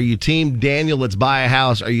you on? Are you Team Daniel, let's buy a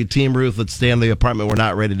house? Are you Team Ruth, let's stay in the apartment? We're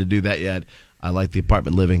not ready to do that yet. I like the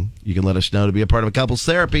apartment living. You can let us know to be a part of a couple's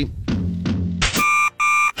therapy.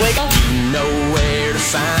 Wake up. You know where to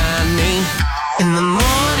find me in the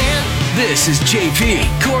morning. This is JP,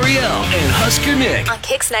 Coriel, and Husker Nick. On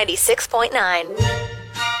Kix 96.9.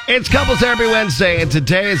 It's Couples Therapy Wednesday, and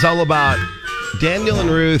today is all about Daniel and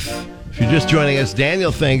Ruth. If you're just joining us,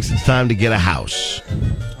 Daniel thinks it's time to get a house.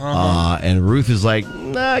 And Ruth is like,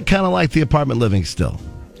 nah, I kind of like the apartment living still.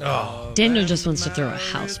 Daniel just wants to throw a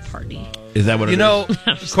house party. Is that what it is? You know,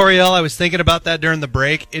 Coriel, I was thinking about that during the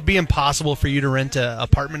break. It'd be impossible for you to rent an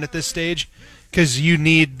apartment at this stage because you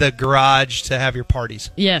need the garage to have your parties.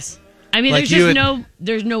 Yes. I mean, Like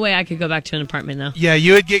there's no way I could go back to an apartment now. Yeah,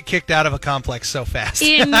 you would get kicked out of a complex so fast.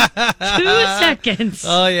 In 2 seconds.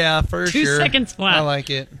 Oh, yeah, for 2 sure. seconds flat. I like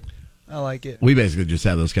it. We basically just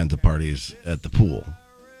have those kinds of parties at the pool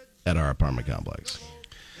at our apartment complex.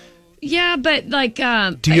 Yeah, but like,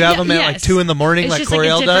 do you have them at like 2 in the morning, It's like just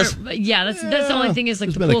Coriel does? Yeah, that's the only thing is like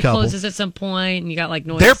There's the been a pool couple. closes at some point, and you got like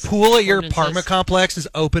noise. Their pool at your ordinances. apartment complex is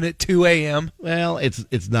open at 2 a.m. Well,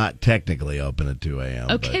 it's not technically open at 2 a.m.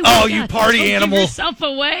 Okay. but- Well, you party don't animal. Give yourself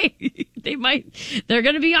away. They're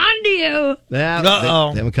going to be on to you. Yeah,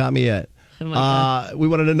 Uh-oh. they haven't caught me yet. Oh my God. We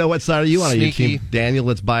wanted to know what side are you on? Are you Sneaky. Team Daniel,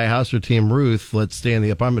 let's buy a house, or Team Ruth, let's stay in the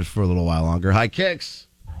apartment for a little while longer? Hi, Kicks.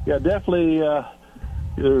 Yeah, definitely.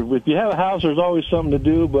 If you have a house, there's always something to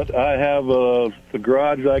do. But I have a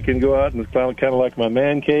garage I can go out and it's kind of like my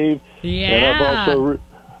man cave. Yeah. And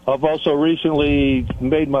I've also recently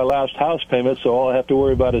made my last house payment, so all I have to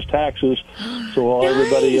worry about is taxes. So while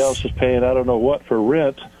everybody else is paying, I don't know what for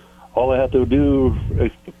rent, all I have to do,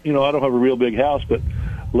 is, I don't have a real big house, but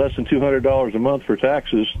less than $200 a month for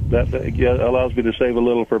taxes. That allows me to save a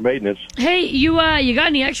little for maintenance. Hey, you got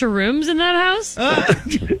any extra rooms in that house?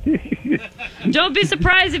 Don't be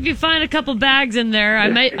surprised if you find a couple bags in there.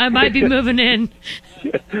 I might be moving in.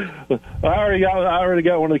 I already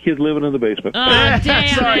got one of the kids living in the basement. Oh,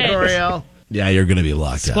 damn Sorry, it. Coriel. Yeah, you're going to be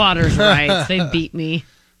locked up. Squatters' rights. They beat me.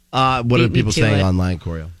 What are Beat me people to saying it. online,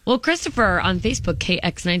 Coriel? Well, Christopher on Facebook,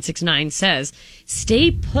 KX969, says,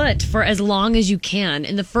 stay put for as long as you can.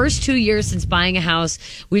 In the first 2 years since buying a house,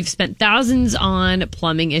 we've spent thousands on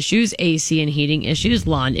plumbing issues, AC and heating issues,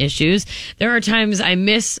 lawn issues. There are times I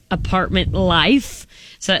miss apartment life.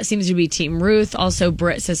 So that seems to be Team Ruth. Also,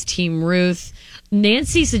 Britt says Team Ruth.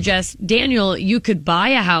 Nancy suggests, Daniel, you could buy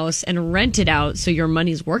a house and rent it out so your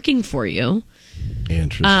money's working for you.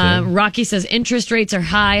 Interesting. Rocky says interest rates are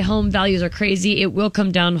high, home values are crazy. It will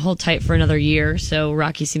come down, hold tight for another year. So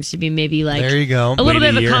Rocky seems to be maybe like There you go. a little Wait bit a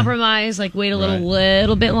of a year. compromise, like wait a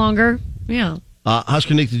little bit longer. Yeah.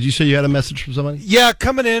 Husker Nick, did you say you had a message from somebody? Yeah,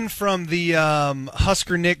 coming in from the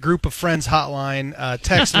Husker Nick Group of Friends hotline,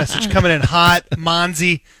 text message coming in hot.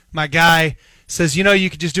 Monzi, my guy, says, you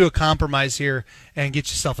could just do a compromise here and get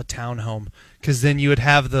yourself a townhome, because then you would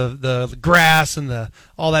have the grass and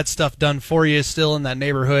all that stuff done for you still in that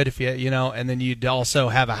neighborhood, if and then you'd also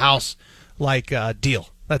have a house like deal.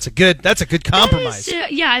 That's a good compromise.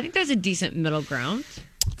 Yeah, I think there's a decent middle ground.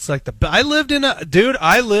 It's like I lived in one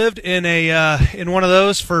of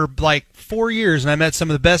those for like 4 years, and I met some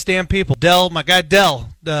of the best damn people. My guy Dell,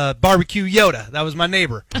 Barbecue Yoda, that was my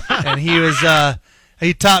neighbor, and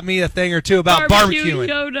he taught me a thing or two about barbecuing.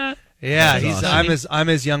 Yoda. Yeah, That's awesome. I'm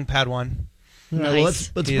his young Padawan. All right, well,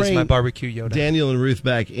 let's He is bring my barbecue Yoda. Daniel and Ruth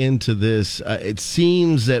back into this. It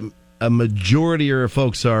seems that a majority of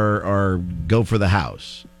folks are go for the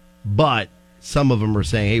house, but some of them are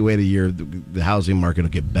saying, "Hey, wait a year, the housing market will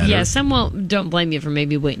get better." Yeah, some don't blame you for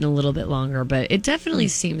maybe waiting a little bit longer, but it definitely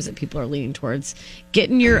seems that people are leaning towards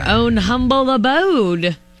getting your own humble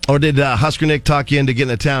abode. Or did Husker Nick talk you into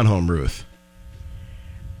getting a townhome, Ruth?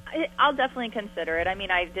 I'll definitely consider it. I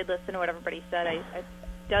mean, I did listen to what everybody said.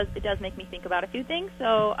 It does make me think about a few things,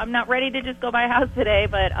 so I'm not ready to just go buy a house today,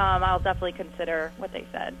 but I'll definitely consider what they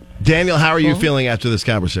said. Daniel, how are you feeling after this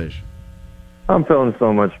conversation? I'm feeling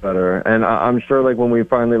so much better, and I'm sure when we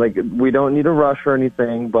finally we don't need to rush or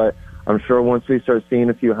anything, but I'm sure once we start seeing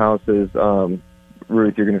a few houses,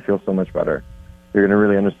 Ruth, you're going to feel so much better. You're going to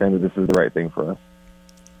really understand that this is the right thing for us.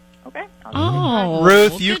 Okay. Oh,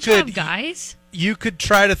 Ruth, well, you good could job, guys. You could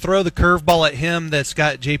try to throw the curveball at him that's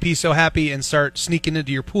got JP so happy and start sneaking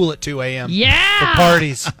into your pool at 2 a.m. Yeah. for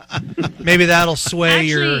parties. Maybe that'll sway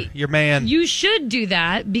Actually, your man. You should do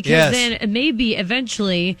that because Yes. then maybe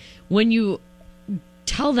eventually when you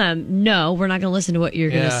tell them no, we're not going to listen to what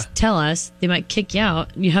you're going Yeah. to tell us, they might kick you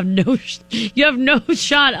out. And you have no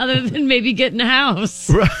shot other than maybe getting a house.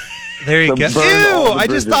 There you go. Ew! I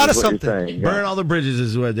just thought of something. Burn all the bridges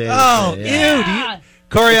is what Daniel Oh, said. Yeah. ew!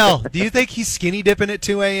 Coriel, do you think he's skinny dipping at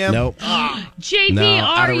 2 a.m.? Nope. JP, No,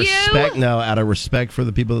 are you? out of respect for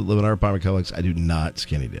the people that live in our apartment complex, I do not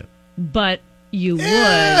skinny dip. But you would.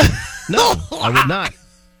 No, I would not.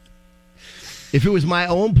 If it was my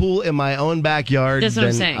own pool in my own backyard, That's what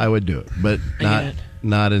I'm then saying. I would do it. But I get it.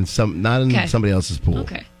 not in Okay. somebody else's pool.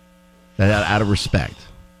 Okay. Out of respect.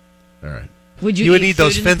 All right. Would You would eat need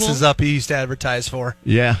those food in the pool? fences up you used to advertise for.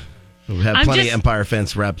 Yeah. We have I'm plenty just- of Empire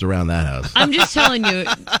fence wrapped around that house. I'm just telling you,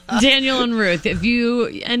 Daniel and Ruth, if you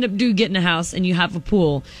end up getting a house and you have a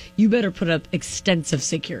pool, you better put up extensive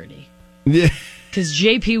security. Yeah. Because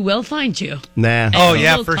JP will find you. Nah. And Oh, he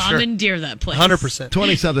yeah, will for sure. commandeer that place. 100%.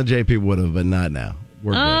 20-something JP would have, but not now.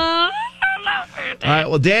 We're good. Uh, All right.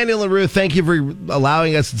 Well, Daniel and Ruth, thank you for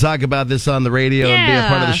allowing us to talk about this on the radio and be a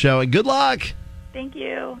part of the show. And good luck. Thank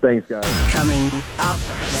you. Thanks, guys. Coming up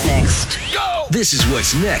next. Go! This is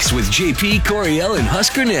what's next with JP, Coriel, and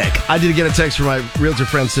Husker Nick. I did get a text from my realtor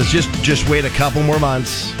friend says just wait a couple more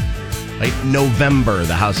months. like November,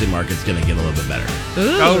 the housing market's going to get a little bit better.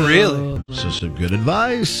 Ooh. Oh, really? So some good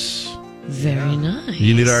advice. Very nice.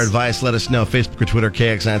 You need our advice, let us know. Facebook or Twitter,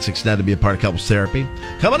 KX969 to be a part of Couples Therapy.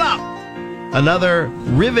 Coming up, another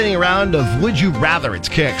riveting round of Would You Rather. It's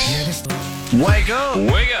Kicks. Wake up.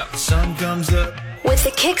 Wake up. Sun comes up. With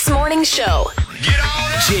the Kicks Morning Show.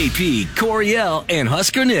 JP, Coriel, and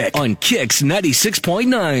Husker Nick on Kicks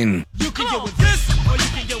 96.9.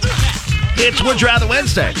 It's Would You Rather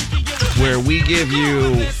Wednesday, where we give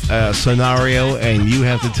you a scenario and you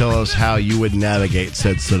have to tell us how you would navigate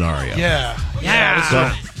said scenario. Yeah. So,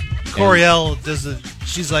 Coriel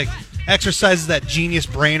she's like, exercises that genius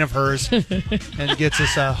brain of hers and gets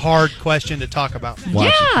us a hard question to talk about.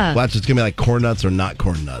 Watch, it's going to be like corn nuts or not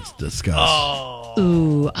corn nuts. Discuss. Oh.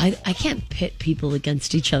 Ooh, I can't pit people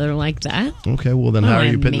against each other like that. Okay, well then how are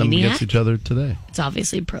you pitting them against each other today? It's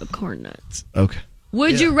obviously pro corn nuts. Okay.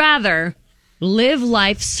 Would you rather live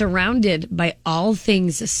life surrounded by all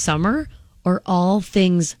things summer or all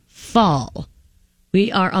things fall?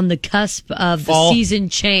 We are on the cusp of the season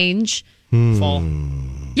change. Fall.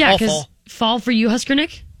 Yeah, because fall for you, Husker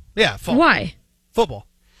Nick? Yeah, fall. Why? Football.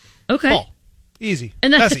 Okay. Fall. Easy.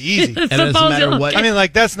 And that's easy. And it doesn't matter what. I mean,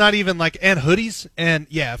 like, that's not even like, and hoodies, and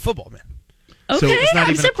yeah, football, man. Okay, So it's not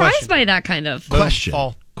I'm even a surprised question. by that kind of.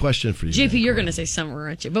 Question for you. JP, you're going to say summer,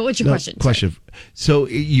 aren't you? But what's your No, question? Question. So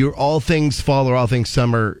you're all things fall or all things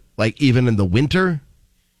summer, like even in the winter?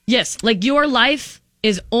 Yes, like your life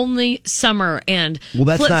is only summer and Well,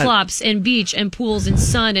 that's flip-flops and beach and pools and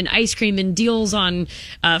sun and ice cream and deals on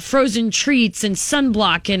frozen treats and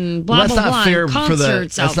sunblock and blah, Well, that's blah, not blah. fair and for the.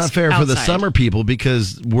 concerts That's not fair for the outside. summer people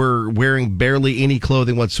because we're wearing barely any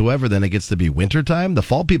clothing whatsoever. Then it gets to be wintertime. The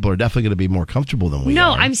fall people are definitely going to be more comfortable than we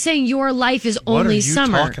No, are. I'm saying your life is What only are you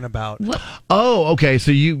summer. talking about? What? Oh, okay. So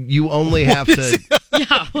you only have to.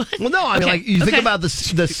 Yeah. Well, no, I mean, Okay, like you think okay. about the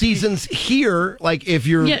seasons here. Like if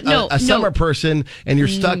you're Yeah, no, a summer person and you're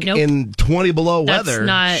stuck Nope. in 20 below That's weather,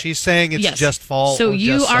 not. She's saying it's Yes. just fall. So or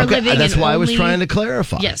you just are summer. living that's in why I was only- trying to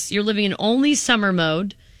clarify. Yes, you're living in only summer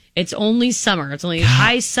mode. It's only summer. It's only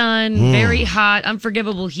high sun, very hot,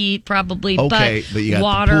 unforgivable heat, probably. Okay, but you got the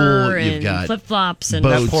water pool, you've and got flip flops and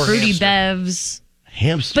boats. fruity bevs.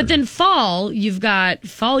 Hamster. But then fall, you've got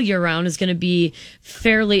fall year round is going to be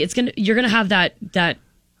fairly. You're going to have that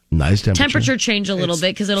nice temperature change a little It's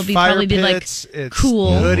bit because it'll be fire probably be like pits, it's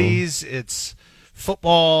cool. hoodies, it's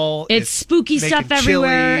football, It's spooky making stuff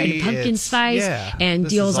everywhere chili, and pumpkin it's- spice yeah, and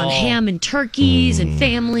this deals is on all- ham and turkeys and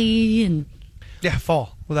family and. Yeah,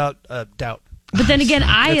 fall without a doubt. But then again,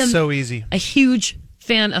 I It's am so easy. a huge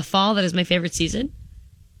fan of fall. That is my favorite season.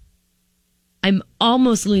 I'm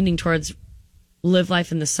almost leaning towards live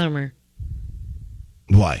life in the summer.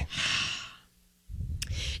 Why?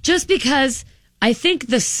 Just because I think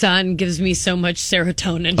the sun gives me so much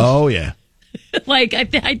serotonin. Oh yeah. Like I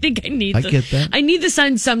think I need. I get that. I need the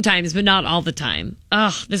sun sometimes, but not all the time.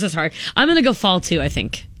 Ugh, this is hard. I'm gonna go fall too. I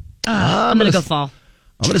think. I'm gonna go fall.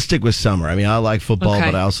 I'm going to stick with summer. I mean, I like football,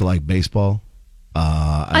 Okay. but I also like baseball.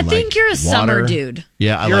 I think like you're a water. summer dude.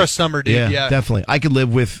 Yeah, You're a summer dude, yeah. definitely. I could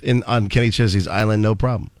live on Kenny Chesney's island, no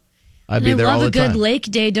problem. I'd be And there I all love the a good time. lake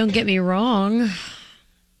day. Don't get me wrong.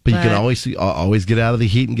 But you can but- always get out of the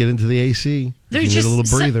heat and get into the AC. You There's need just a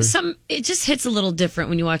little breather. some. It just hits a little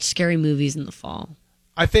different when you watch scary movies in the fall.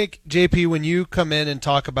 I think, JP, when you come in and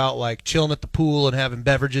talk about like chilling at the pool and having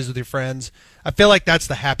beverages with your friends, I feel like that's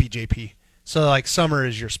the happy JP. So like summer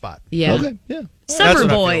is your spot. Yeah. Okay, yeah. Summer That's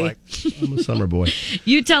what I boy. feel like. I'm a summer boy.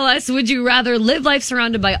 You tell us, would you rather live life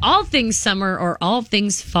surrounded by all things summer or all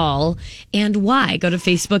things fall, and why? Go to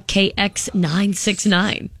Facebook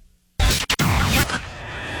KX969.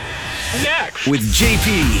 With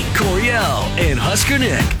JP, Coriel, and Husker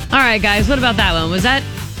Nick. All right, guys, what about that one? Was that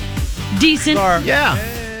decent? Yeah.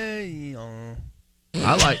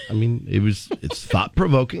 I mean, it's thought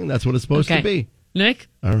provoking. That's what it's supposed to be. Nick?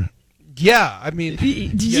 All right. Yeah, I mean,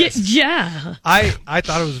 yes. Yeah. I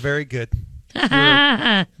thought it was very good.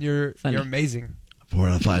 You're amazing. 4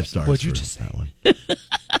 out of 5 stars. What'd you for just that one.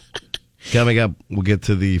 Coming up, we'll get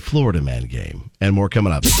to the Florida Man game and more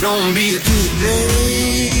coming up. Country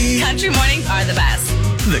mornings are the best.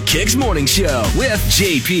 The Kicks Morning Show with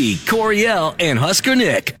JP, Coriel, and Husker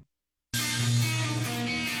Nick.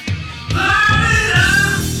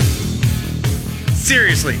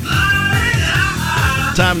 Seriously.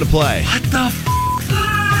 Time to play. What the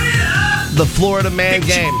The Florida Man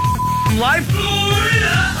game. life?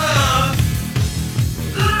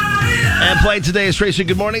 And playing today is Tracy.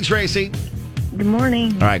 Good morning, Tracy. Good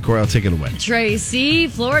morning. All right, Corey, I'll take it away. Tracy,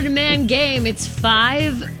 Florida Man game. It's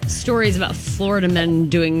 5 stories about Florida men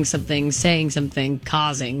doing something, saying something,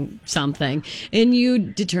 causing something, and you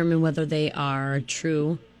determine whether they are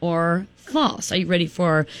true or false. Are you ready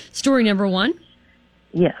for story number 1?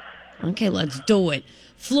 Yes. Okay, let's do it.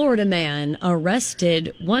 Florida man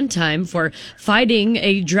arrested one time for fighting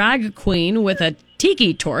a drag queen with a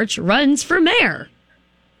tiki torch runs for mayor.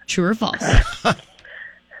 True or false?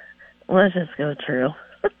 Let's just go true.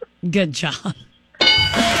 Good job.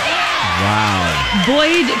 Wow.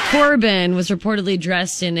 Boyd Corbin was reportedly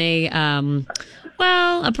dressed in a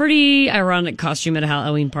pretty ironic costume at a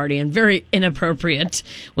Halloween party and very inappropriate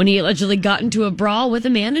when he allegedly got into a brawl with a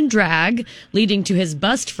man in drag, leading to his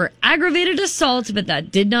bust for aggravated assault, but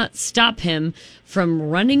that did not stop him from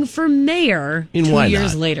running for mayor 2 why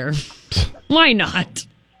years not? later. Why not?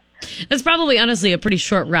 That's probably, honestly, a pretty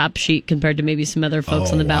short rap sheet compared to maybe some other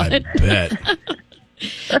folks on the ballot. I bet.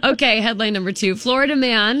 Okay, headline number 2. Florida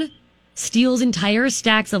man steals entire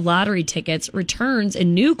stacks of lottery tickets, returns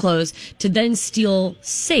in new clothes to then steal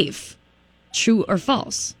safe. True or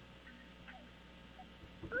false?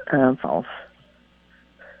 False.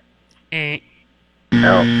 No.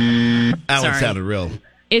 That one Sorry. sounded real.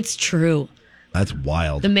 It's true. That's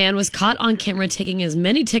wild. The man was caught on camera taking as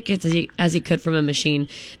many tickets as he could from a machine,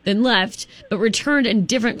 then left, but returned in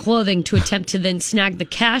different clothing to attempt to then snag the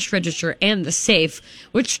cash register and the safe,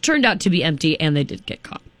 which turned out to be empty, and they did get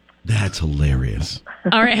caught. That's hilarious.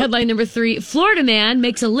 All right, headline number 3. Florida man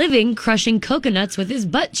makes a living crushing coconuts with his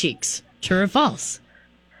butt cheeks. True or false?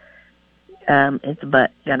 It's a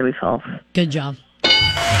butt. Gotta be false. Good job.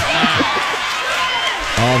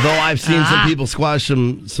 Although I've seen some people squash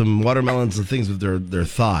some watermelons and things with their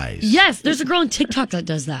thighs. Yes, there's a girl on TikTok that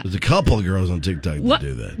does that. There's a couple of girls on TikTok What? that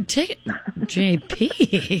do that.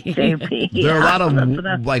 JP. There are a lot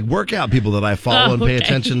of like workout people that I follow and pay Okay.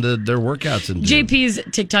 attention to their workouts and do. JP's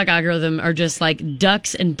TikTok algorithm are just like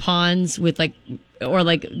ducks and ponds with like, or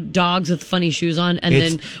like dogs with funny shoes on, and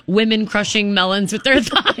It's- then women crushing melons with their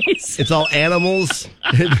thighs. It's all animals,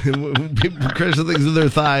 and people crushing things with their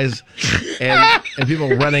thighs, and people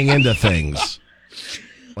running into things.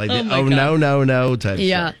 Like, Oh the, my oh God. no type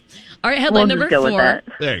Yeah. stuff. All right, headline We'll number just go with 4. that.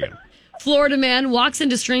 There you go. Florida man walks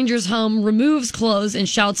into stranger's home, removes clothes, and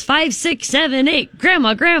shouts 5, 6, 7, 8,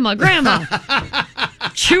 grandma, grandma, grandma.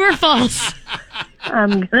 True or false?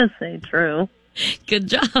 I'm gonna say true. Good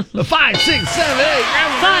job. 5, 6, 7, 8.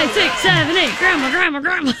 5, 6, 7, 8, grandma, grandma,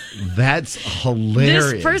 grandma. That's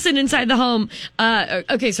hilarious. This person inside the home,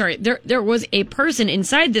 there was a person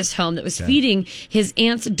inside this home that was feeding his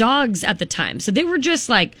aunt's dogs at the time. So they were just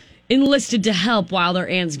like enlisted to help while their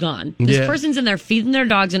aunt's gone. This Yeah. person's in there feeding their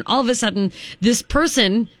dogs, and all of a sudden, this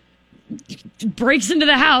person breaks into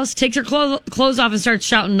the house, takes her clothes off, and starts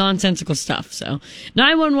shouting nonsensical stuff. So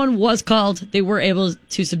 911 was called. They were able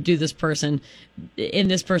to subdue this person, and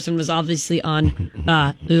this person was obviously on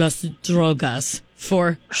las drogas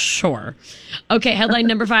for sure. Okay, headline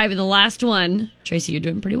number 5 and the last one. Tracy, you're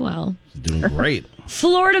doing pretty well. Doing great.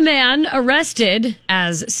 Florida man arrested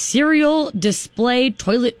as serial display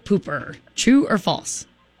toilet pooper. True or false?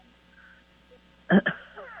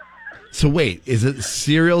 So wait, is it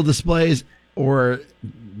cereal displays or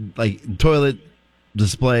like toilet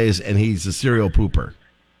displays, and he's a serial pooper?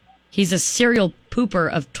 He's a serial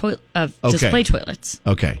pooper of Okay. display toilets.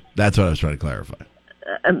 Okay, that's what I was trying to clarify.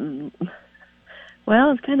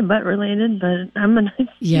 Well, it's kind of butt related, but I'm gonna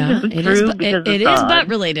Yeah, go it is. true It because it's is odd. butt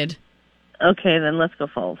related. Okay, then let's go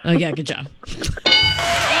false. Oh yeah, good job.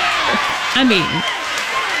 I mean,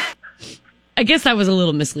 I guess that was a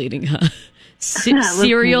little misleading, huh? That was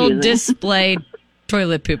Serial confusing. display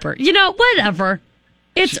toilet pooper. You know, whatever.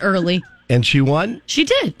 It's early. And she won? She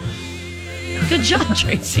did. Good job,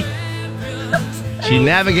 Tracy. She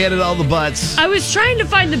navigated all the butts I was trying to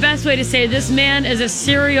find the best way to say this man is a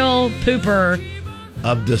serial pooper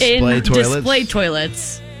of display in toilets. display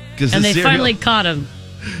toilets. 'Cause And the they cereal- finally caught him.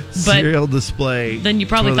 But Cereal display. then you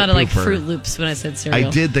probably toilet thought of like pooper. Fruit Loops when I said cereal.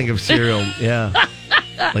 I did think of cereal. Yeah.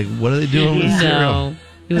 Like, what are they doing with No. cereal?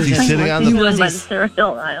 It was Is he a- sitting on he the was by a- the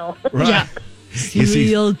cereal aisle. Right. Yeah. Is he-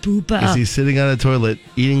 Cereal pooper. Is he sitting on a toilet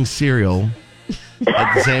eating cereal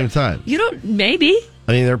at the same time? You don't, maybe.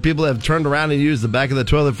 I mean, there are people that have turned around and used the back of the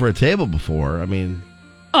toilet for a table before. I mean,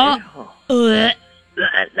 Ugh.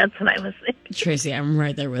 That's what I was thinking. Tracy, I'm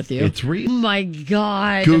right there with you. It's real. Oh my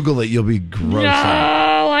God. Google it. You'll be gross No,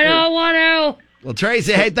 out. I don't want to. Well,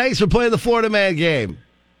 Tracy, hey, thanks for playing the Florida Man game.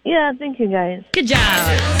 Yeah, thank you guys. Good job.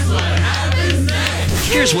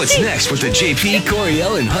 Here's what's next with the JP,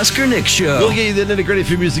 Coriel, and Husker Nick show. We'll get you the nitty-gritty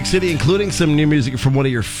for Music City, including some new music from one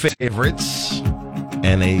of your favorites.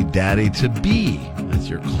 and a daddy-to-be. That's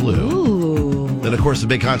your clue. Then, of course, the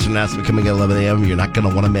big concert announcement coming at 11 a.m. You're not going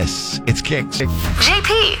to want to miss. It's Kicks.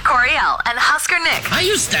 JP, Coriel, and Husker Nick. I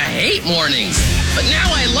used to hate mornings, but now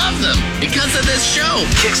I love them because of this show.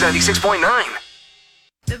 Kicks 96.9.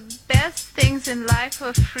 The best things in life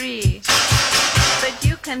are free, but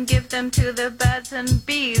you can give them to the birds and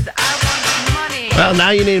bees. I want money. Well, now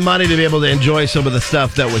you need money to be able to enjoy some of the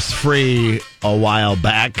stuff that was free a while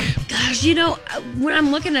back. Gosh, when I'm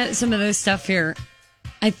looking at some of this stuff here,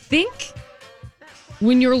 I think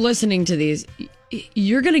when you're listening to these,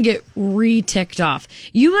 you're going to get re-ticked off.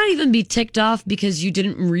 You might even be ticked off because you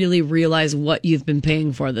didn't really realize what you've been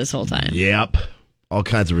paying for this whole time. Yep. All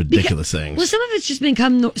kinds of ridiculous things. Well, some of it's just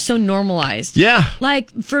become so normalized. Yeah. Like,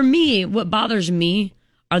 for me, what bothers me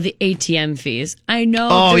are the ATM fees. I know.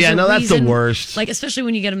 Oh, there's yeah. a No, that's the reason, worst. Like, especially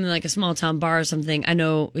when you get them in like a small town bar or something. I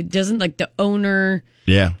know it doesn't, like, the owner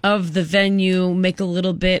of the venue make a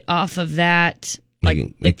little bit off of that.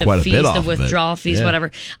 Like the fees, the withdrawal fees,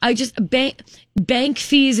 whatever. I just, bank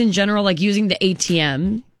fees in general, like using the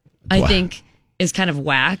ATM, I think is kind of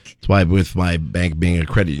whack. That's why with my bank being a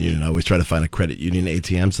credit union, I always try to find a credit union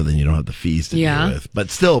ATM so then you don't have the fees to deal with.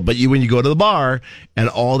 But still, when you go to the bar and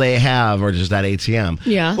all they have are just that ATM.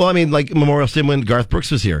 Yeah. Well, I mean, like Memorial Stadium when Garth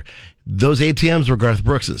Brooks was here, those ATMs were Garth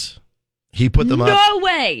Brooks's. He put them up. No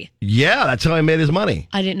way. Yeah, that's how he made his money.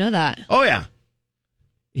 I didn't know that. Oh, yeah.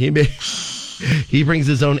 He brings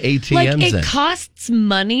his own ATMs like, in. it costs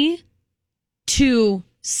money to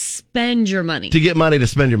spend your money. To get money to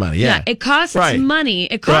spend your money, yeah. It costs money.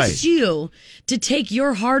 It costs you to take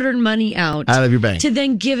your hard-earned money out of your bank to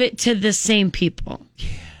then give it to the same people. Yeah.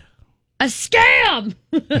 A scam!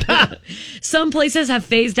 Some places have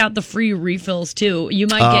phased out the free refills, too. You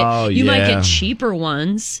might get cheaper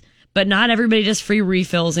ones, but not everybody does free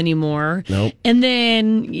refills anymore. Nope. And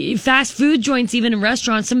then fast food joints, even in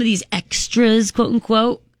restaurants, some of these extras, quote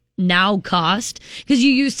unquote, now cost. Because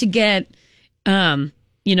you used to get,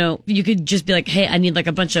 you could just be like, hey, I need like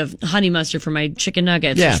a bunch of honey mustard for my chicken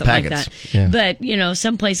nuggets or something packets. like that. Yeah. But,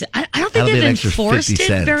 some places, I don't think they've enforced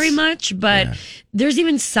it very much, but there's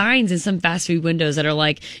even signs in some fast food windows that are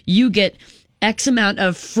like, you get X amount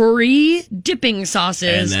of free dipping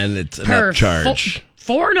sauces. And then it's an per upcharge.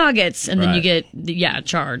 4 nuggets, and then you get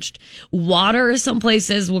charged. Water, some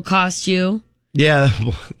places will cost you. Yeah.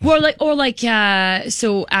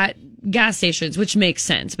 So at gas stations, which makes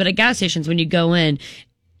sense, but at gas stations, when you go in,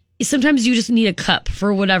 sometimes you just need a cup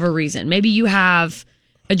for whatever reason. Maybe you have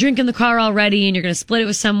a drink in the car already and you're going to split it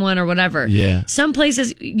with someone or whatever. Yeah. Some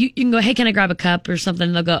places you can go, hey, can I grab a cup or something?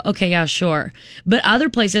 And they'll go, okay, yeah, sure. But other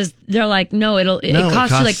places, they're like, no, it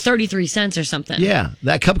costs you like 33 cents or something. Yeah.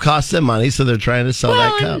 That cup costs them money, so they're trying to sell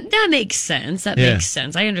that cup. That makes sense. Makes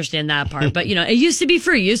sense. I understand that part. But, it used to be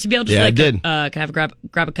free. You used to be able to can I have grab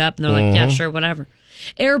a cup? And they're like, yeah, sure, whatever.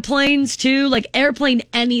 Airplanes, too. Like airplane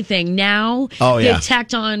anything. Now, they've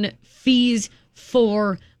tacked on fees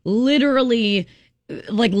for literally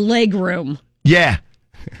like leg room. Yeah.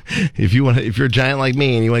 If you're a giant like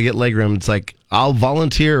me and you want to get leg room, it's like, I'll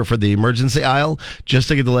volunteer for the emergency aisle just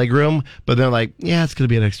to get the leg room. But they're like, yeah, it's going to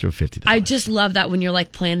be an extra $50. I just love that when you're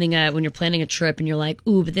like planning a trip and you're like,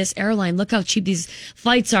 ooh, but this airline, look how cheap these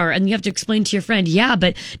flights are. And you have to explain to your friend, yeah,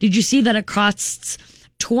 but did you see that it costs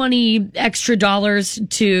 $20 extra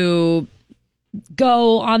to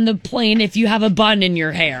go on the plane if you have a bun in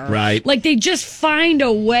your hair? Right. Like they just find a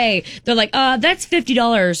way. They're like, that's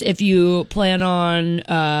 $50 if you plan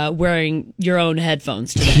on wearing your own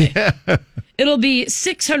headphones today. Yeah. It'll be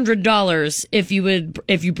 $600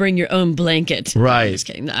 if you bring your own blanket. Right. I'm just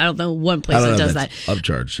kidding. I don't know one place that does that.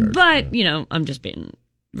 Upcharge. But, I'm just being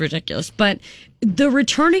ridiculous. But the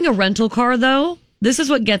returning a rental car, though, this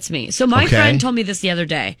is what gets me. So my friend told me this the other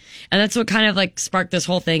day, and that's what kind of like sparked this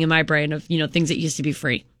whole thing in my brain of, things that used to be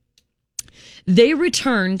free. They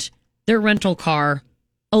returned their rental car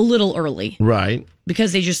a little early. Right.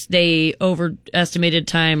 Because they overestimated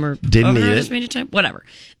time or didn't need overestimated time, whatever.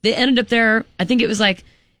 They ended up there, I think it was like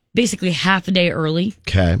basically half a day early.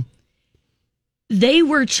 Okay. They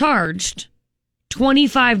were charged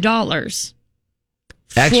 $25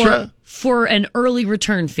 extra for an early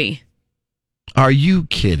return fee. Are you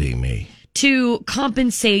kidding me? To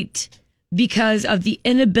compensate because of the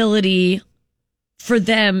inability for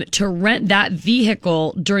them to rent that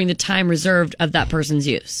vehicle during the time reserved of that person's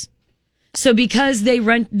use. So because they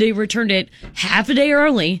returned it half a day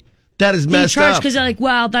early, that is messed up. Because they're like,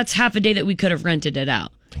 well, that's half a day that we could have rented it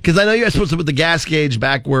out. Because I know you're supposed to put the gas gauge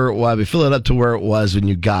back where it was, fill it up to where it was when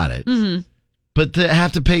you got it. Mm-hmm. But to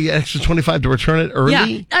have to pay an extra $25 to return it early?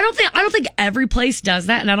 Yeah, I don't think every place does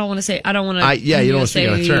that, and I don't want to say you don't want to say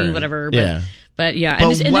return whatever. Yeah. But yeah.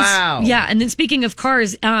 But and wow. And then speaking of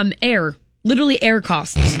cars, air. Literally air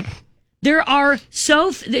costs. There are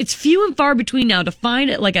it's few and far between now to find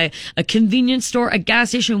like a convenience store, a gas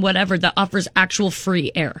station, whatever, that offers actual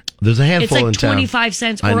free air. There's a handful in It's like town. 25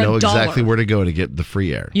 cents or I know $1. exactly where to go to get the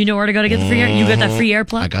free air. You know where to go to get the free air? You got that free air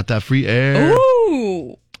plug? I got that free air.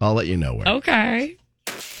 Ooh. I'll let you know where. Okay.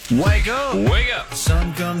 Wake up. Wake up.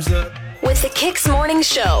 Sun comes up. With the Kicks Morning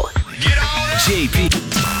Show. Get on it. JP.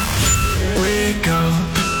 Wake up.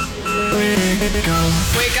 Wake up.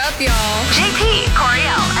 Wake up, y'all. JP,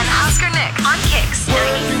 Coriel, and Husker Nick on Kicks.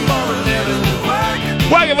 Working for a living.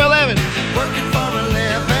 Working for a living. Working for a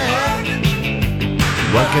living.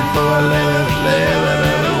 Working for a living.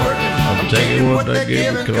 I'm taking what they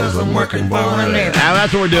give because I'm working for a living. Now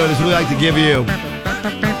that's what we're doing. Is we like to give you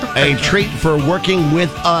a treat for working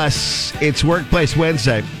with us. It's Workplace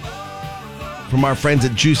Wednesday from our friends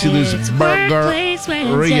at Juicy Lou's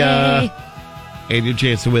Burgeria. And your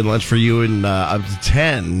chance to win lunch for you and up to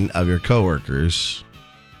 10 of your coworkers.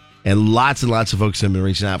 And lots of folks have been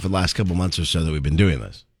reaching out for the last couple months or so that we've been doing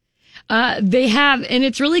this. They have, and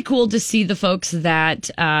it's really cool to see the folks that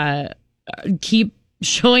keep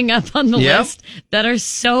showing up on the list that are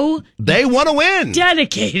so they want to win,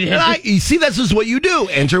 dedicated. And you see, this is what you do: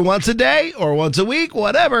 enter once a day or once a week,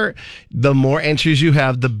 whatever. The more entries you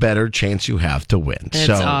have, the better chance you have to win. It's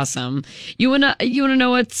awesome. You wanna know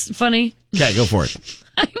what's funny? Okay, go for it.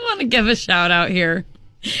 I want to give a shout out here.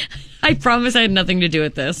 I promise I had nothing to do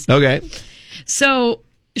with this. Okay. So,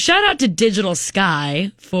 shout out to Digital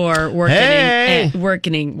Sky for working and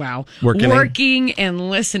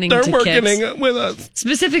listening They're to working Kicks. with us.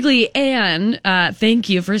 Specifically, Anne, thank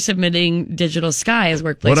you for submitting Digital Sky as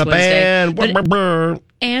Workplace What up, Wednesday. Ann? But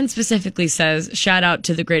Anne specifically says, shout out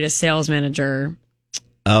to the greatest sales manager,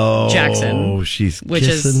 Jackson. She's which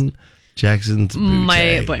kissing is Jackson's booty.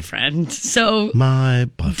 my boyfriend. So, my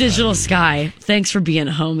boyfriend. Digital Sky, thanks for being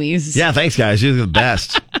homies. Yeah, thanks, guys. You're the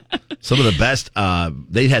best. Some of the best.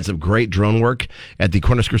 They had some great drone work at the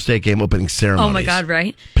Cornhusker State game opening ceremony. Oh my God,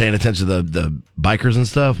 right? Paying attention to the bikers and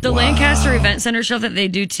stuff. The Lancaster Event Center show that they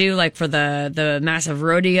do too, like for the massive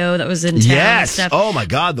rodeo that was in town. Yes. And stuff. Oh my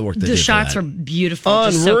God, the work they did. The shots for were that. beautiful.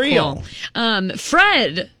 Unreal. Just so cool.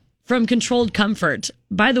 Fred from Controlled Comfort.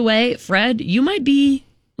 By the way, Fred, you might be.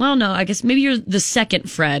 Well, no, I guess maybe you're the second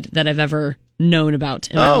Fred that I've ever known about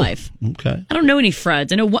in my life. Okay. I don't know any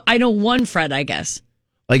Freds. I know one Fred, I guess.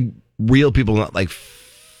 Like real people, not like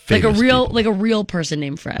famous like a real person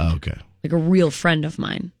named Fred. Oh, okay. Like a real friend of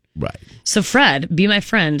mine. Right. So Fred, be my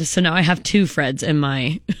friend. So now I have two Freds in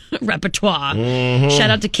my repertoire. Mm-hmm. Shout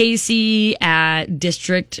out to Casey at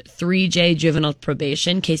District 3J Juvenile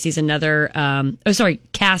Probation. Casey's another,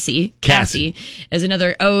 Cassie. Cassie is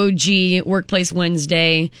another OG Workplace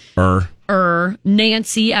Wednesday. Nancy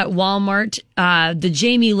at Walmart, the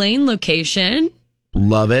Jamie Lane location.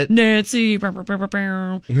 Love it. Nancy.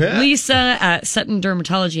 Lisa at Sutton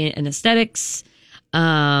Dermatology and Aesthetics.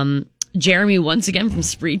 Jeremy, once again, from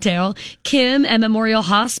Spreetail. Kim at Memorial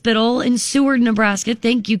Hospital in Seward, Nebraska.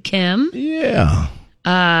 Thank you, Kim. Yeah.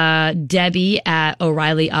 Debbie at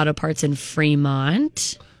O'Reilly Auto Parts in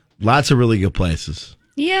Fremont. Lots of really good places.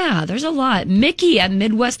 Yeah, there's a lot. Mickey at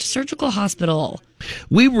Midwest Surgical Hospital.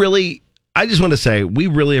 I just want to say, we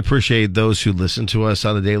really appreciate those who listen to us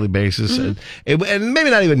on a daily basis. Mm-hmm. And maybe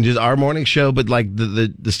not even just our morning show, but like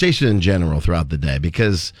the station in general throughout the day,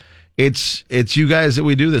 because it's you guys that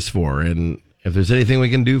we do this for. And if there's anything we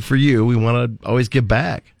can do for you, we want to always give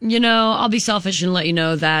back. You know, I'll be selfish and let you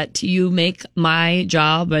know that you make my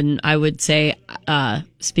job, and I would say,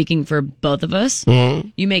 speaking for both of us,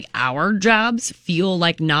 you make our jobs feel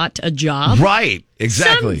like not a job. Right,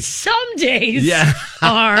 exactly. Some days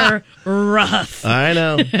are rough. I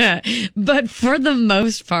know. But for the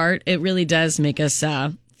most part, it really does make us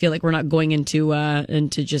feel like we're not going into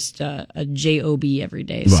just a job every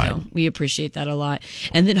day. Right. So we appreciate that a lot.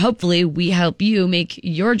 And then hopefully we help you make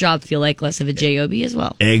your job feel like less of a job as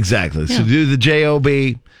well. Exactly. Yeah. So do the job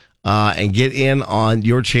and get in on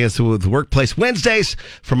your chance with Workplace Wednesdays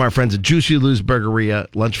from our friends at Juicy Lou's Burgeria.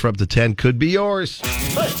 Lunch for up to 10 could be yours.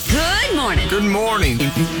 Good morning. Good morning.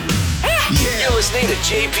 You're listening to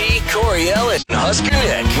JP, Coriel, and Husker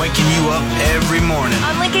Nick. Waking you up every morning.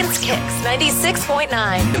 On Lincoln's Kicks 96.9.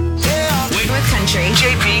 Yeah. With Country.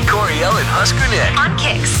 JP, Coriel, and Husker Nick. On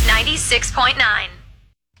Kicks 96.9.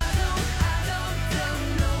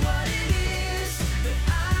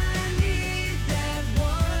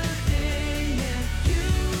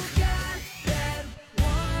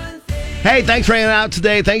 Hey, thanks for hanging out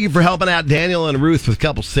today. Thank you for helping out Daniel and Ruth with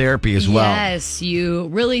couples therapy as well. Yes, you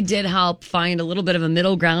really did help find a little bit of a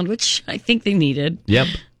middle ground, which I think they needed. Yep.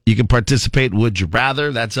 You can participate. Would you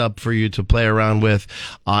rather? That's up for you to play around with.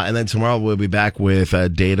 And then tomorrow we'll be back with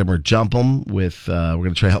Date 'em or Jump 'em. We're going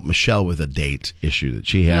to try to help Michelle with a date issue that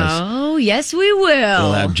she has. Oh, yes, we will.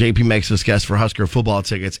 We'll have JP makes us guest for Husker football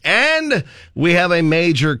tickets. And we have a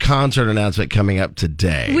major concert announcement coming up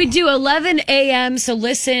today. We do 11 a.m., so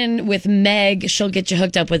listen with Meg. She'll get you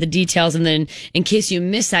hooked up with the details. And then in case you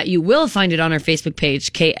miss that, you will find it on our Facebook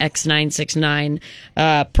page, KX969.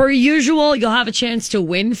 Per usual, you'll have a chance to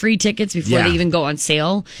win free tickets before they even go on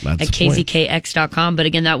sale at kzkx.com. But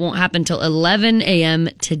again, that won't happen till 11 a.m.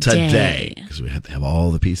 today. Because we have to have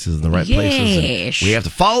all the pieces in the right places. And we have to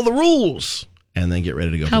follow the rules and then get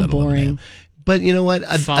ready to go. How for that 11 boring. a.m. But you know what?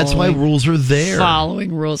 That's why rules are there.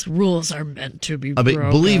 Following rules. Rules are meant to be broken.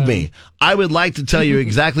 Believe me, I would like to tell you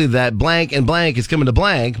exactly that blank and blank is coming to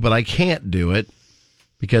blank, but I can't do it.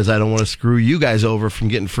 Because I don't want to screw you guys over from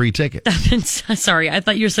getting free tickets. Sorry, I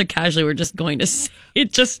thought you so casually were just going to say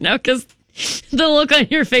it just now because the look on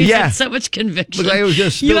your face had so much conviction. Look like I was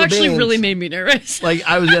gonna spill you actually beans. really made me nervous. Like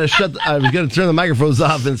I was going to turn the microphones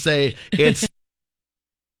off and say it's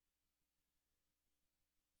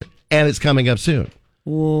and it's coming up soon.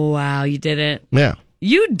 Wow, you did it. Yeah.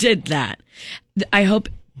 You did that. I hope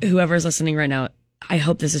whoever's listening right now, I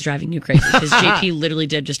hope this is driving you crazy because JP literally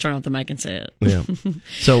did just turn off the mic and say it. Yeah.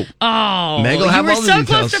 So, Meg will have you were all the so details.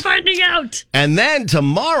 close to finding out. And then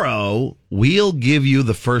tomorrow, we'll give you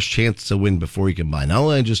the first chance to win before you can buy not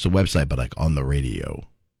only just a website, but like on the radio.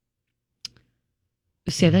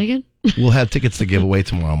 Say that again? We'll have tickets to give away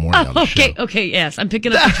tomorrow morning on the show. Okay, yes. I'm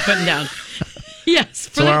picking up what you're putting down. Yes,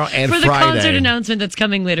 for Tomorrow the, and for the Friday. concert announcement that's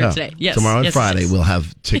coming later today. Yes. Tomorrow and yes, Friday, yes. we'll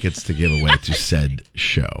have tickets to give away to said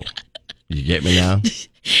show. You get me now?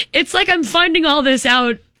 It's like I'm finding all this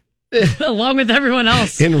out along with everyone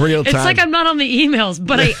else. In real time. It's like I'm not on the emails,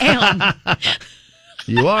 but I am.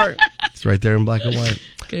 You are. It's right there in black and white.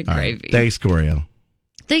 Good All gravy. right. Thanks, Coriel.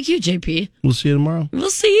 Thank you, JP. We'll see you tomorrow. We'll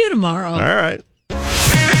see you tomorrow. All right.